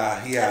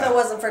 Yeah. If it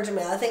wasn't for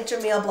Jamil. I think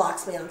Jamil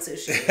blocks me on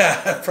sushi.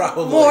 Yeah,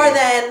 probably. More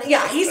than...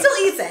 Yeah, he still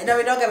eats it.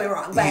 No, don't get me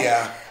wrong. But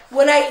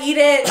when I eat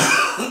it...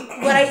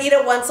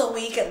 once a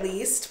week at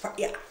least.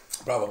 Yeah.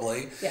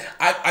 Probably. Yeah.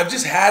 I've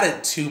just had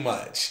it too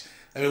much.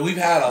 I mean, we've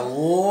had a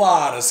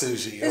lot of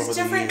sushi There's over the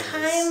years. different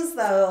kinds,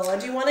 though.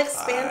 Do you want to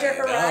expand your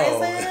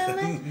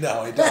horizon?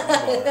 No, I don't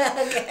anymore.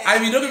 Okay. I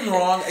mean, don't get me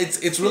wrong.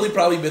 It's really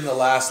probably been the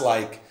last,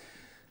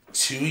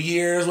 2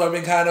 years where I've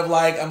been kind of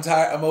I'm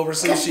tired. I'm over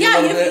sushi. Yeah,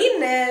 a little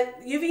bit.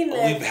 You've eaten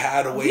it. We've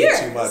had way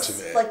too much of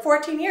it.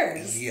 14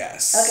 years.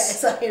 Yes.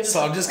 Okay,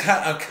 so I'm just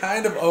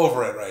kind of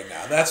over it right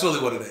now. That's really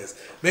what it is.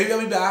 Maybe I'll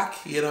be back,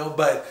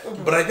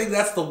 but I think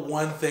that's the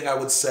one thing I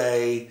would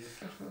say.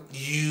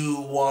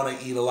 You want to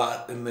eat a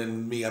lot, and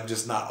then me, I'm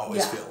just not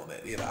always feeling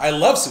it. I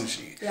love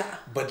sushi. Yeah.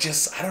 But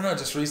just I don't know.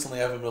 Just recently,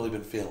 I haven't really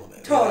been feeling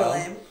it.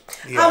 Totally.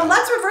 Yeah.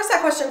 Let's reverse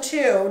that question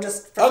too,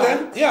 just for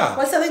fun. Yeah.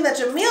 What's something that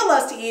Jamil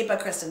loves to eat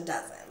but Kristin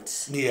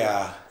doesn't?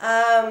 Yeah.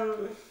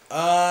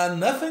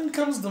 Nothing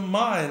comes to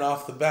mind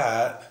off the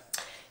bat.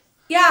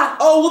 Yeah.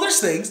 Oh, well, there's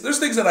things. There's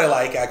things that I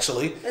like,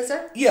 actually. Is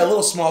there? Yeah,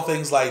 little small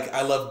things like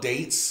I love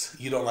dates.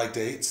 You don't like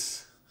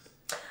dates?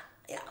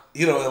 Yeah.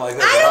 You don't like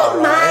that? I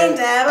don't mind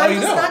them. I'm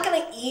just don't? not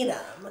going to eat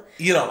them.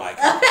 You don't like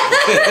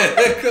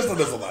it. Kristin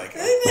doesn't like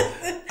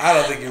it. I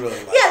don't think you really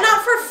like it. Yeah,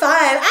 not for fun.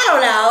 I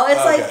don't know.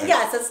 It's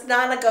yes, it's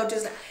not a go-to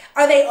snack.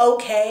 Are they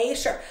okay?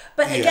 Sure.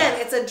 But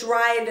again, it's a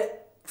dried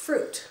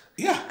fruit.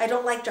 Yeah. I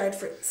don't like dried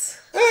fruits.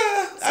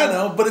 I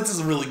know, but it's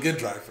a really good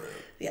dry fruit.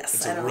 Yes,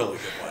 it's a really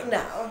good one.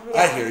 No.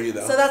 I hear you,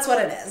 though. So that's what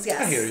it is.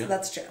 Yes. I hear you.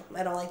 That's true.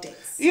 I don't like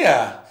dates.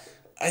 Yeah.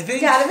 I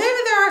think... Yeah, maybe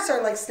there are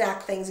certain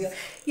snack things.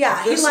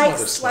 Yeah, he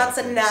likes lots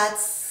of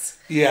nuts.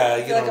 Yeah,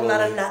 I feel like I'm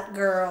not a nut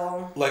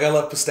girl. I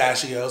love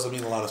pistachios. I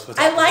mean, a lot of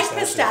I like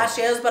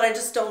pistachios, but I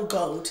just don't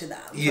go to them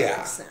for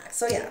snacks.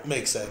 So yeah.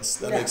 Makes sense.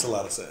 That makes a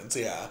lot of sense.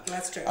 Yeah.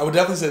 That's true. I would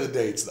definitely say the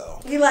dates,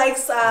 though. He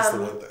likes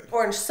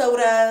orange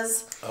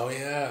sodas. Oh,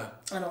 yeah.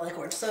 I don't like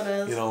orange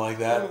sodas. You don't like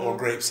that? Mm-hmm. Or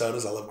grape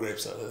sodas? I love grape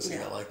sodas. Yeah.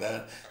 You don't like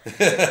that?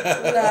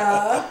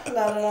 No,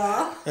 not at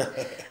all.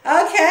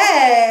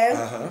 Okay.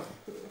 Uh-huh.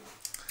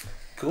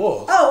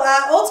 Cool.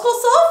 Oh, Old School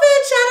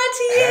Soulfit, shout out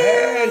to you.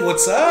 Hey,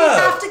 what's up? We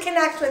have to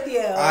connect with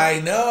you. I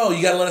know.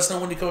 You got to let us know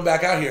when you're coming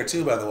back out here,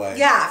 too, by the way.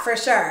 Yeah, for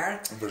sure.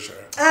 For sure.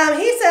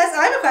 He says,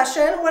 I have a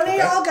question. When are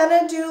y'all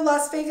going to do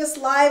Las Vegas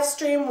live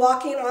stream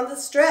walking on the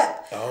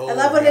strip? Oh, I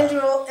love when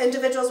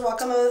individuals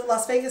walk on the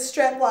Las Vegas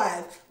strip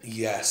live.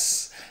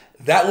 Yes.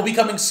 That will be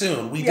coming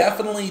soon. We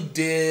definitely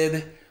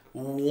did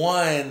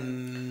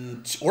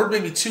one or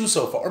maybe two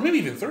so far, or maybe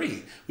even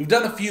three. We've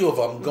done a few of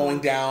them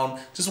going down,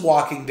 just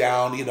walking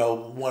down,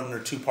 1 or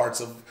 2 parts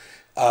of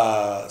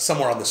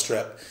somewhere on the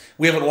strip.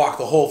 We haven't walked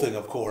the whole thing,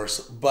 of course,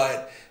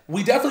 but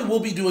we definitely will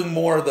be doing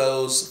more of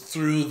those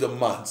through the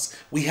months.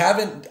 We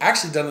haven't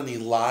actually done any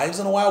lives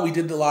in a while. We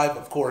did the live,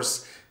 of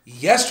course,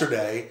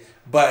 yesterday,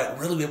 but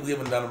really we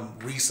haven't done them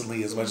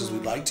recently as much as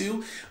we'd like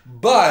to.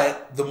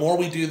 But the more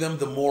we do them,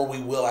 the more we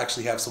will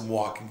actually have some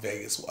walking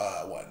Vegas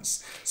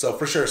ones. So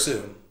for sure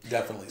soon.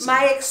 Definitely soon.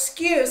 My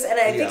excuse, and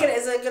I think it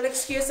is a good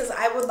excuse, is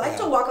I would like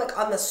to walk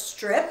on the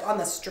strip, on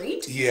the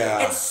street.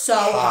 Yeah. It's so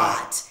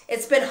hot.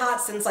 It's been hot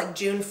since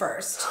June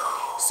 1st.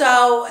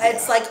 So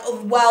it's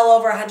well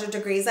over 100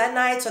 degrees at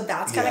night. So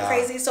that's kind of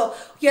crazy. So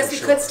yes, we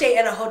could stay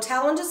in a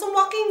hotel and do some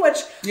walking,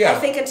 which I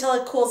think until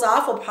it cools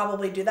off, we'll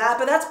probably do that.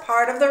 But that's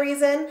part of the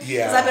reason.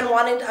 Yeah. Because I've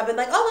been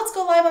like, oh, let's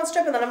go live on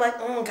strip. And then I'm like,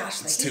 gosh,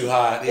 it's too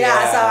hot.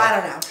 Yeah. So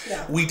I don't know.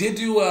 Yeah. We did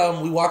do,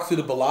 we walked through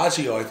the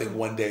Bellagio, I think,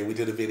 one day. We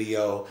did a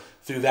video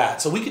through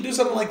that. So we could do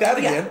something like that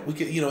again. We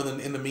could,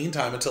 in the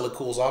meantime, until it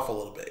cools off a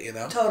little bit,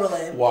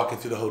 Totally. Walking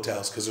through the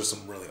hotels, because there's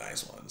some really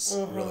nice ones.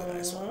 Really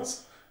nice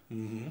ones.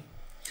 Mm-hmm.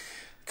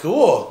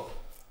 Cool.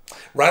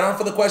 Right on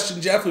for the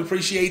question, Jeff. We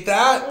appreciate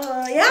that.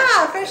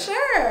 Yeah, for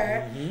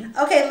sure.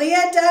 Okay,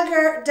 Leah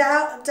Daugard.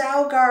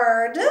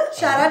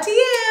 Shout out to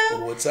you.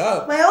 What's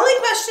up? My only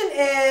question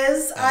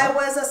is, I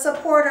was a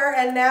supporter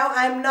and now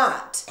I'm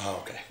not.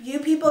 Oh, okay. You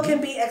people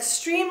can be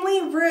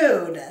extremely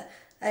rude.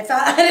 I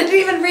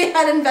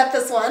didn't vet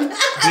this one. Did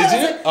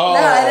you? Oh. No,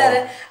 I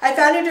didn't. I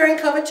found you during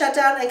COVID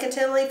shutdown and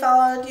continually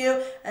followed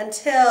you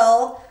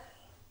until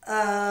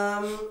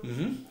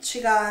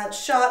she got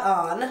shot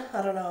on.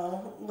 I don't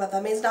know what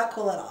that means. Not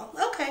cool at all.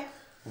 Okay.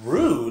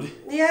 Rude?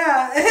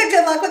 Yeah.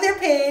 Good luck with your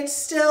page.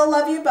 Still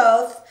love you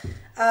both.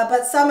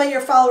 But some of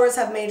your followers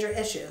have major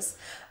issues.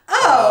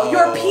 Oh,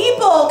 your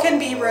people can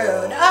be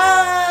rude.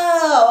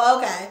 Oh,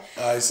 okay.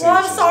 I see. Well,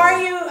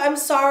 I'm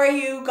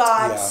sorry you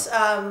got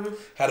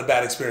had a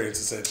bad experience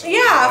essentially.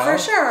 Yeah, for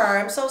sure.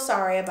 I'm so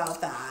sorry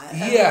about that.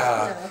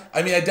 Yeah.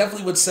 I mean, I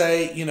definitely would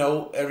say,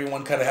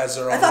 everyone kind of has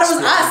their own. I thought it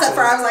was us at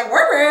first. I was like,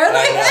 we're rude.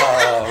 I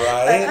know,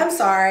 right? Like, I'm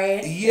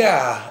sorry.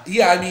 Yeah.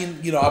 I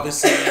mean,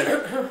 obviously,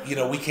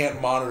 we can't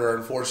monitor,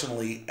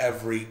 unfortunately,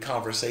 every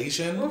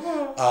conversation.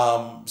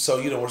 So,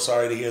 we're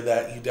sorry to hear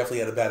that you definitely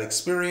had a bad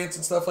experience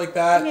and stuff like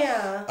that.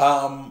 Yeah.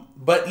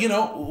 But,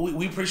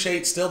 we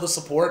appreciate still the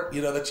support,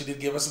 that you did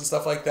give us and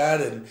stuff like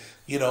that. And,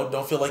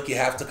 don't feel like you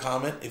have to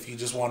comment if you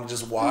just want to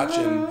just watch.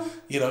 And,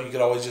 you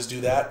could always just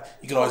do that.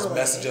 You can always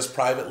message us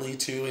privately,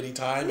 too,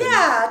 anytime.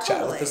 Yeah, and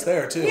chat with us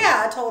there, too.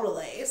 Yeah,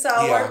 totally. So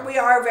we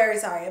are very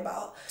sorry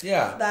about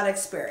that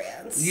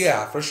experience.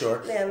 Yeah, for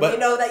sure. And we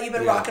know that you've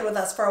been rocking with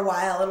us for a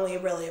while, and we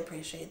really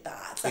appreciate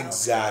that. So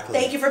exactly.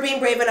 Thank you for being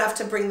brave enough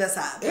to bring this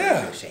up.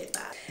 Yeah. We appreciate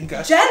that.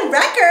 Okay. Jen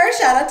Recker,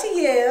 shout out to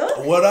you.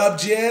 What up,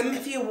 Jen?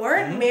 If you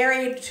weren't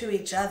married to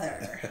each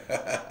other,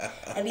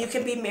 and you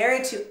could be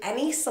married to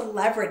any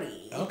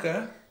celebrity.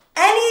 Okay.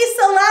 Any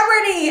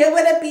celebrity, who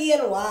would it be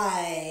and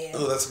why?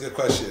 Oh, that's a good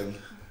question.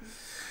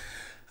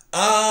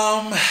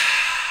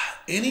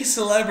 Any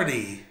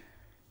celebrity.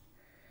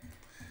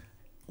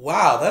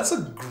 Wow, that's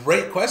a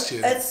great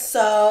question. It's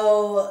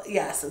so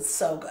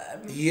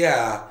good.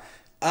 Yeah.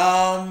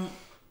 I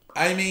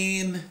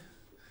mean,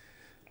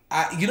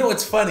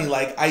 it's funny.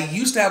 Like, I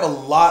used to have a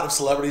lot of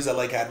celebrities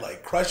I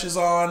had crushes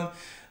on,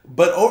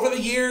 but over the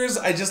years,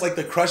 I just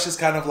the crushes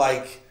kind of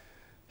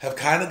have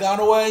kind of gone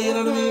away. You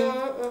know what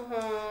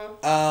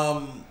I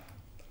mean?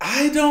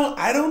 I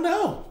don't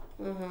know.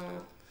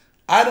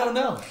 I don't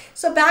know.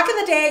 So back in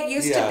the day, it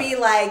used to be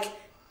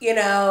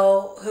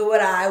who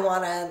would I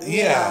want to,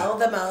 know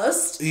the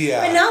most? Yeah.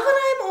 But now that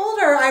I'm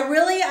older,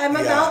 I'm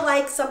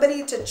about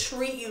somebody to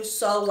treat you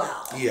so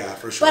well. Yeah,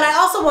 for sure. But I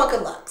also want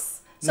good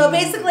looks. So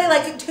basically, who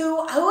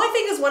I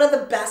think is one of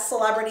the best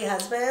celebrity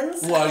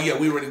husbands. Well, yeah,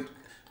 we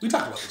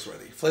talked about this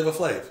already. Flavor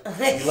Flav.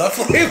 You love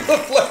Flavor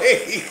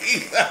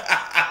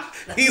Flav.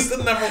 He's the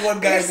number one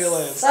guy in the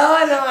list. So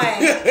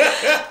annoying.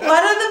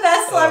 One of the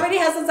best celebrity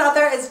husbands out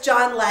there is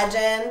John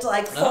Legend,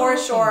 for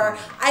sure.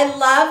 I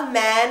love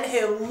men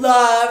who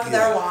love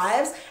their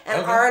wives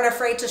and aren't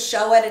afraid to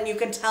show it, and you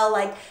can tell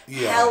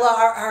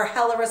are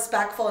hella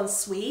respectful and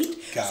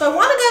sweet. I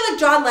want a guy like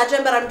John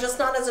Legend, but I'm just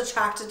not as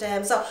attracted to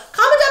him. So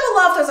comment down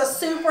below if there's a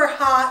super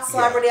hot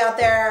celebrity out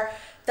there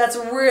that's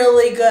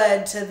really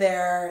good to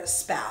their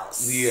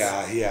spouse.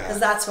 Yeah. Because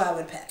that's who I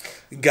would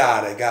pick.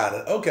 Got it.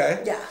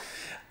 Okay. Yeah.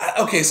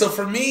 Okay, so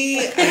for me,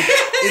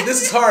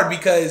 this is hard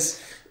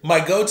because my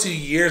go-to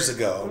years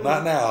ago,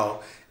 not now,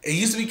 it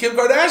used to be Kim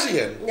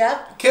Kardashian.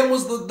 Yep. Kim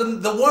was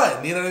the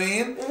one, you know what I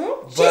mean?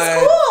 She's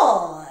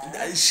cool.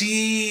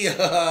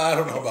 I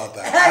don't know about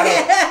that.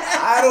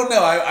 I don't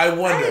know. I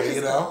wonder,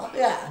 Cool.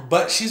 Yeah.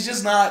 But she's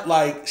just not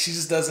she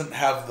just doesn't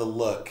have the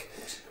look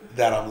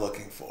that I'm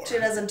looking for. She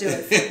doesn't do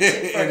it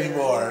for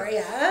anymore.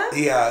 Yeah.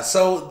 Yeah.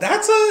 So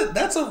that's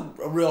a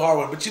real hard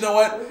one. But you know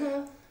what?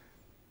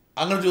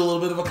 I'm going to do a little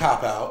bit of a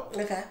cop-out.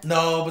 Okay.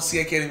 No, but see,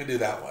 I can't even do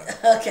that one.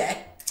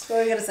 Okay. What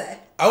were you going to say?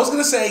 I was going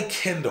to say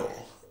Kendall.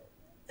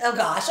 Oh,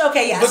 gosh.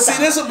 Okay, yeah. But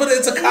see, but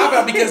it's a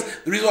cop-out because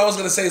the reason why I was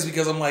going to say is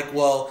because I'm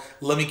well,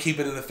 let me keep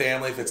it in the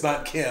family. If it's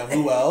not Kim,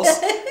 who else?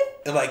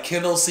 And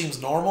Kendall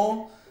seems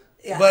normal.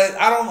 Yeah. But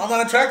I'm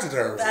not attracted to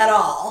her. At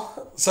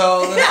all.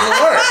 So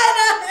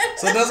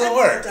that doesn't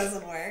work. It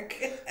doesn't work.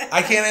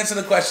 I can't answer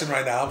the question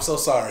right now. I'm so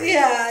sorry.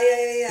 Yeah.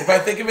 If I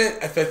think of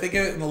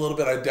it in a little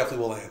bit, I definitely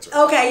will answer.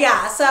 Okay,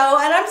 yeah. So,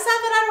 and I'm sad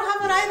that I don't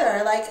have it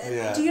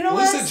either. Do you know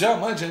what? At least a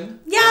John Legend.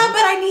 Yeah,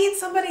 but I need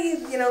somebody,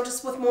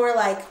 just with more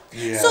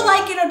So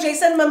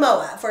Jason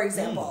Momoa, for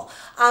example.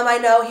 I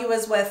know he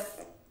was with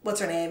what's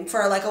her name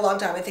for a long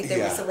time. I think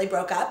they recently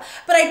broke up,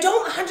 but I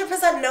don't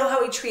 100% know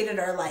how he treated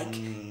her on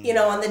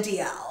the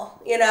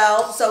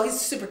DL, so he's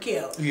super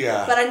cute.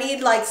 Yeah. But I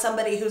need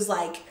somebody who's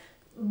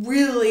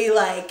really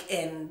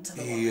into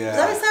the woman. Does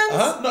that make sense?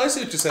 No, I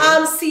see what you're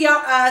saying.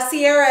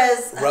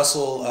 Sierra's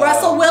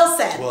Russell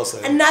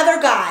Wilson.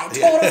 Another guy,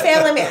 total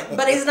family man,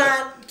 but he's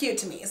not cute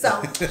to me. So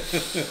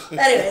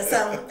anyway,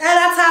 and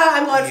that's how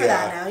I'm going for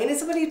that now. You need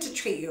somebody to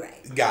treat you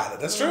right. Got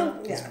it. That's true.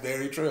 It's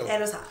very true. And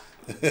it was hot.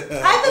 I'm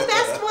the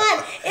best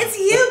one. It's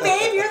you,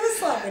 babe. You're the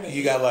celebrity.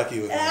 You got lucky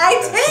with me. I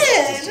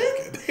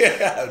did.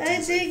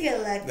 I did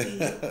get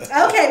lucky.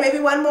 Okay, maybe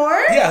one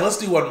more? Yeah, let's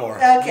do one more.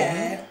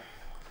 Okay.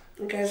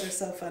 You guys are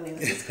so funny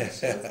with these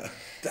questions.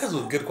 That was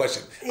a good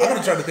question. Yeah. I'm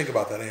going to try to think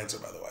about that answer,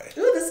 by the way.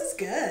 Ooh, this is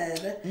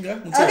good.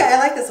 Okay, I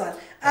like this one.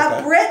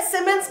 Okay. Britt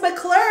Simmons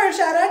McClure,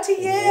 shout out to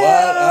you.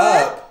 What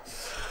up?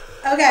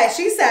 Okay,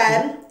 she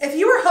said, if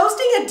you were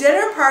hosting a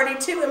dinner party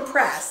to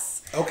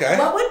impress,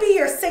 what would be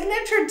your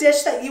signature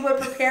dish that you would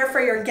prepare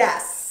for your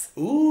guests?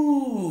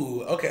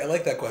 Ooh, okay, I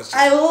like that question.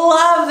 I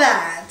love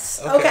that.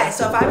 Okay,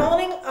 so if I'm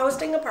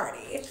hosting a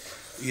party,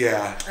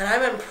 and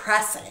I'm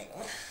impressing,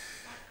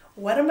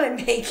 what am I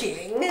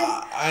making?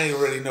 I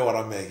already know what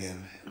I'm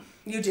making.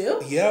 You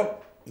do?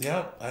 Yep,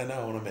 I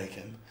know what I'm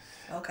making.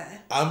 Okay.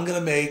 I'm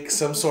gonna make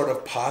some sort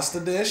of pasta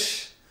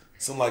dish.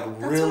 Some like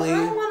really.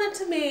 That's what I wanted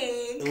to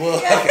make. Well,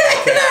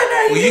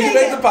 okay. You can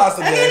make the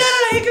pasta dish. Okay, no,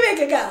 you can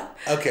make it. Go.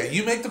 Okay,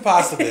 you make the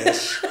pasta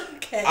dish.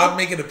 Okay. I'm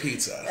making a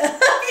pizza.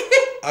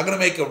 I'm gonna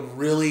make a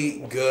really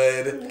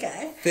good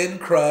thin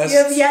crust. You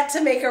have yet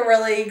to make a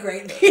really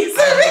great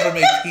pizza. I've never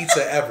made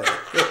pizza ever.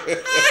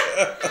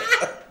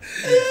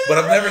 But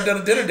I've never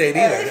done a dinner date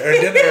either, or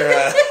a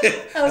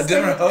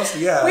dinner host.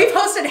 Yeah, we've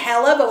hosted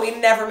hella, but we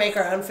never make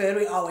our own food.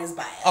 We always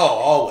buy it. Oh,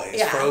 always.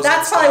 Yeah, frozen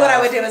that's stuff. probably what I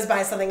would do is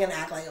buy something and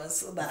act like it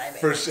was that I made.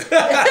 For sure.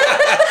 But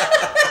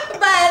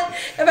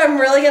if I'm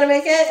really gonna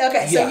make it,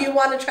 okay. So you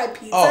want to try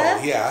pizza?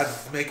 Oh yeah,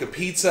 I'd make a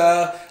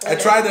pizza. Okay. I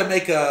tried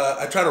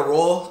to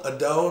roll a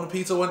dough on a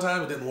pizza one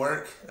time. It didn't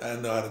work. I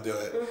didn't know how to do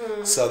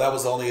it. So that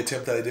was the only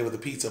attempt that I did with the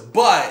pizza.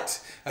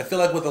 But I feel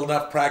like with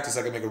enough practice,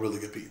 I can make a really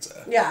good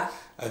pizza. Yeah.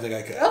 I think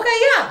I could. Okay,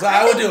 yeah. So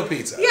I would do a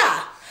pizza.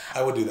 Yeah.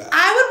 I would do that.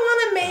 I would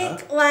want to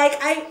make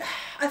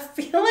I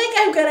feel like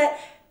I'm good at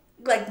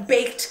like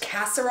baked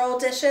casserole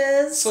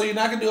dishes. So you're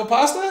not gonna do a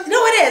pasta?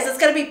 No, it is. It's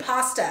gonna be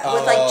pasta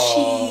with like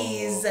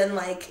cheese and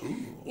like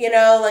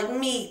like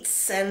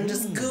meats and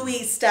just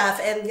gooey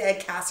stuff and a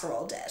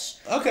casserole dish.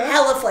 Okay.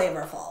 Hella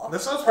flavorful. That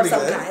sounds pretty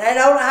good. Kind. I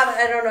don't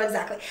know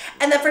exactly.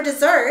 And then for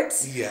dessert,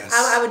 yes,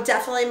 I would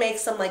definitely make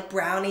some like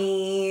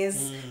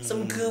brownies,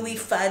 some gooey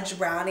fudge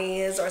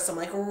brownies, or some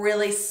like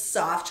really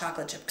soft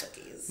chocolate chip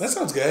cookies. That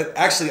sounds good.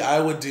 Actually,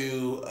 I would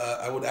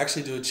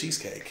actually do a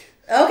cheesecake.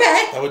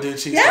 Okay. I would do a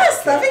cheesecake.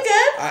 Yes, that'd be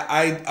good.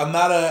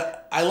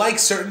 I like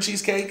certain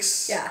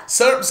cheesecakes. Yeah.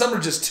 Some are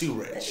just too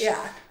rich. Yeah.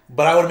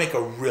 But I would make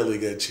a really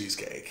good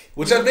cheesecake,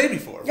 which I've made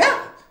before.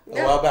 Yeah.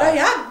 A while back. Oh,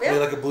 yeah. I made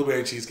like a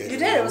blueberry cheesecake. You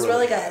did. It was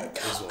really good.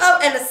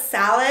 And a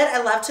salad.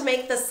 I love to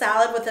make the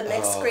salad with the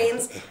mixed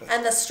greens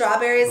and the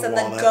strawberries and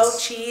the goat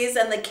cheese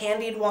and the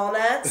candied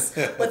walnuts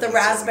with the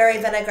raspberry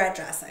vinaigrette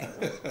dressing.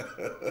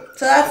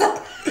 So that's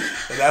the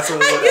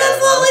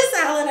only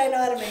salad I know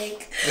how to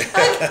make.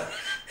 Okay.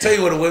 Tell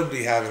you what, it wouldn't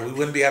be having. We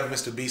wouldn't be having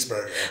Mr. Beast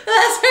Burger. That's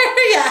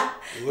right. Yeah.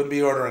 We wouldn't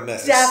be ordering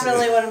this.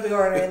 Definitely wouldn't be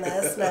ordering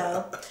this.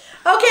 No.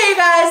 Okay, you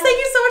guys. Thank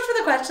you so much for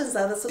the questions,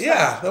 though. This was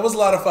fun. That was a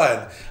lot of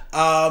fun.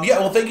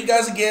 Well, thank you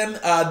guys again.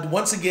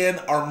 Once again,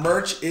 our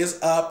merch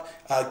is up.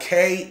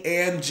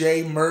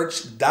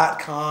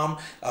 KandJmerch.com.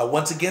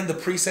 Once again, the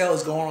pre-sale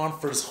is going on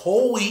for this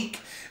whole week.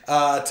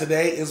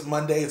 Today is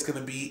Monday. It's going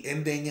to be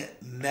ending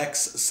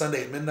next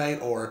Sunday at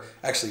midnight, or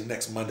actually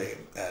next Monday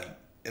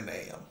in the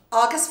AM.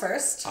 August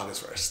 1st.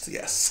 August 1st,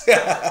 yes.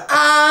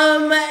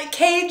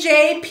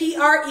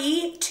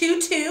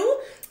 KJPRE22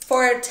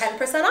 for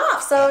 10%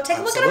 off. So take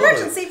a look at our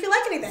merch and see if you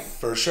like anything.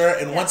 For sure.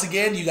 And once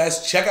again, you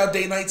guys check out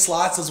Date Night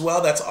Slots as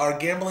well. That's our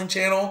gambling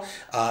channel.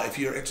 If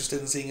you're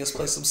interested in seeing us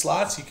play some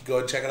slots, you can go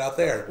and check it out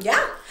there.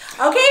 Yeah. Okay,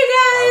 you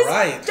guys. All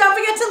right. Don't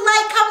forget to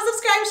like, comment,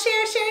 subscribe,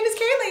 share. Sharing is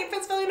caring. Let your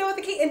friends know what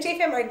the K&J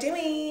Fam are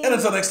doing. And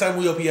until next time,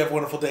 we hope you have a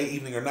wonderful day,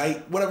 evening, or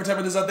night. Whatever time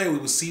it is out there, we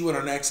will see you in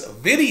our next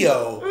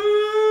video.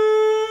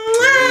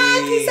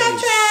 Peace out,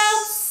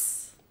 Traps.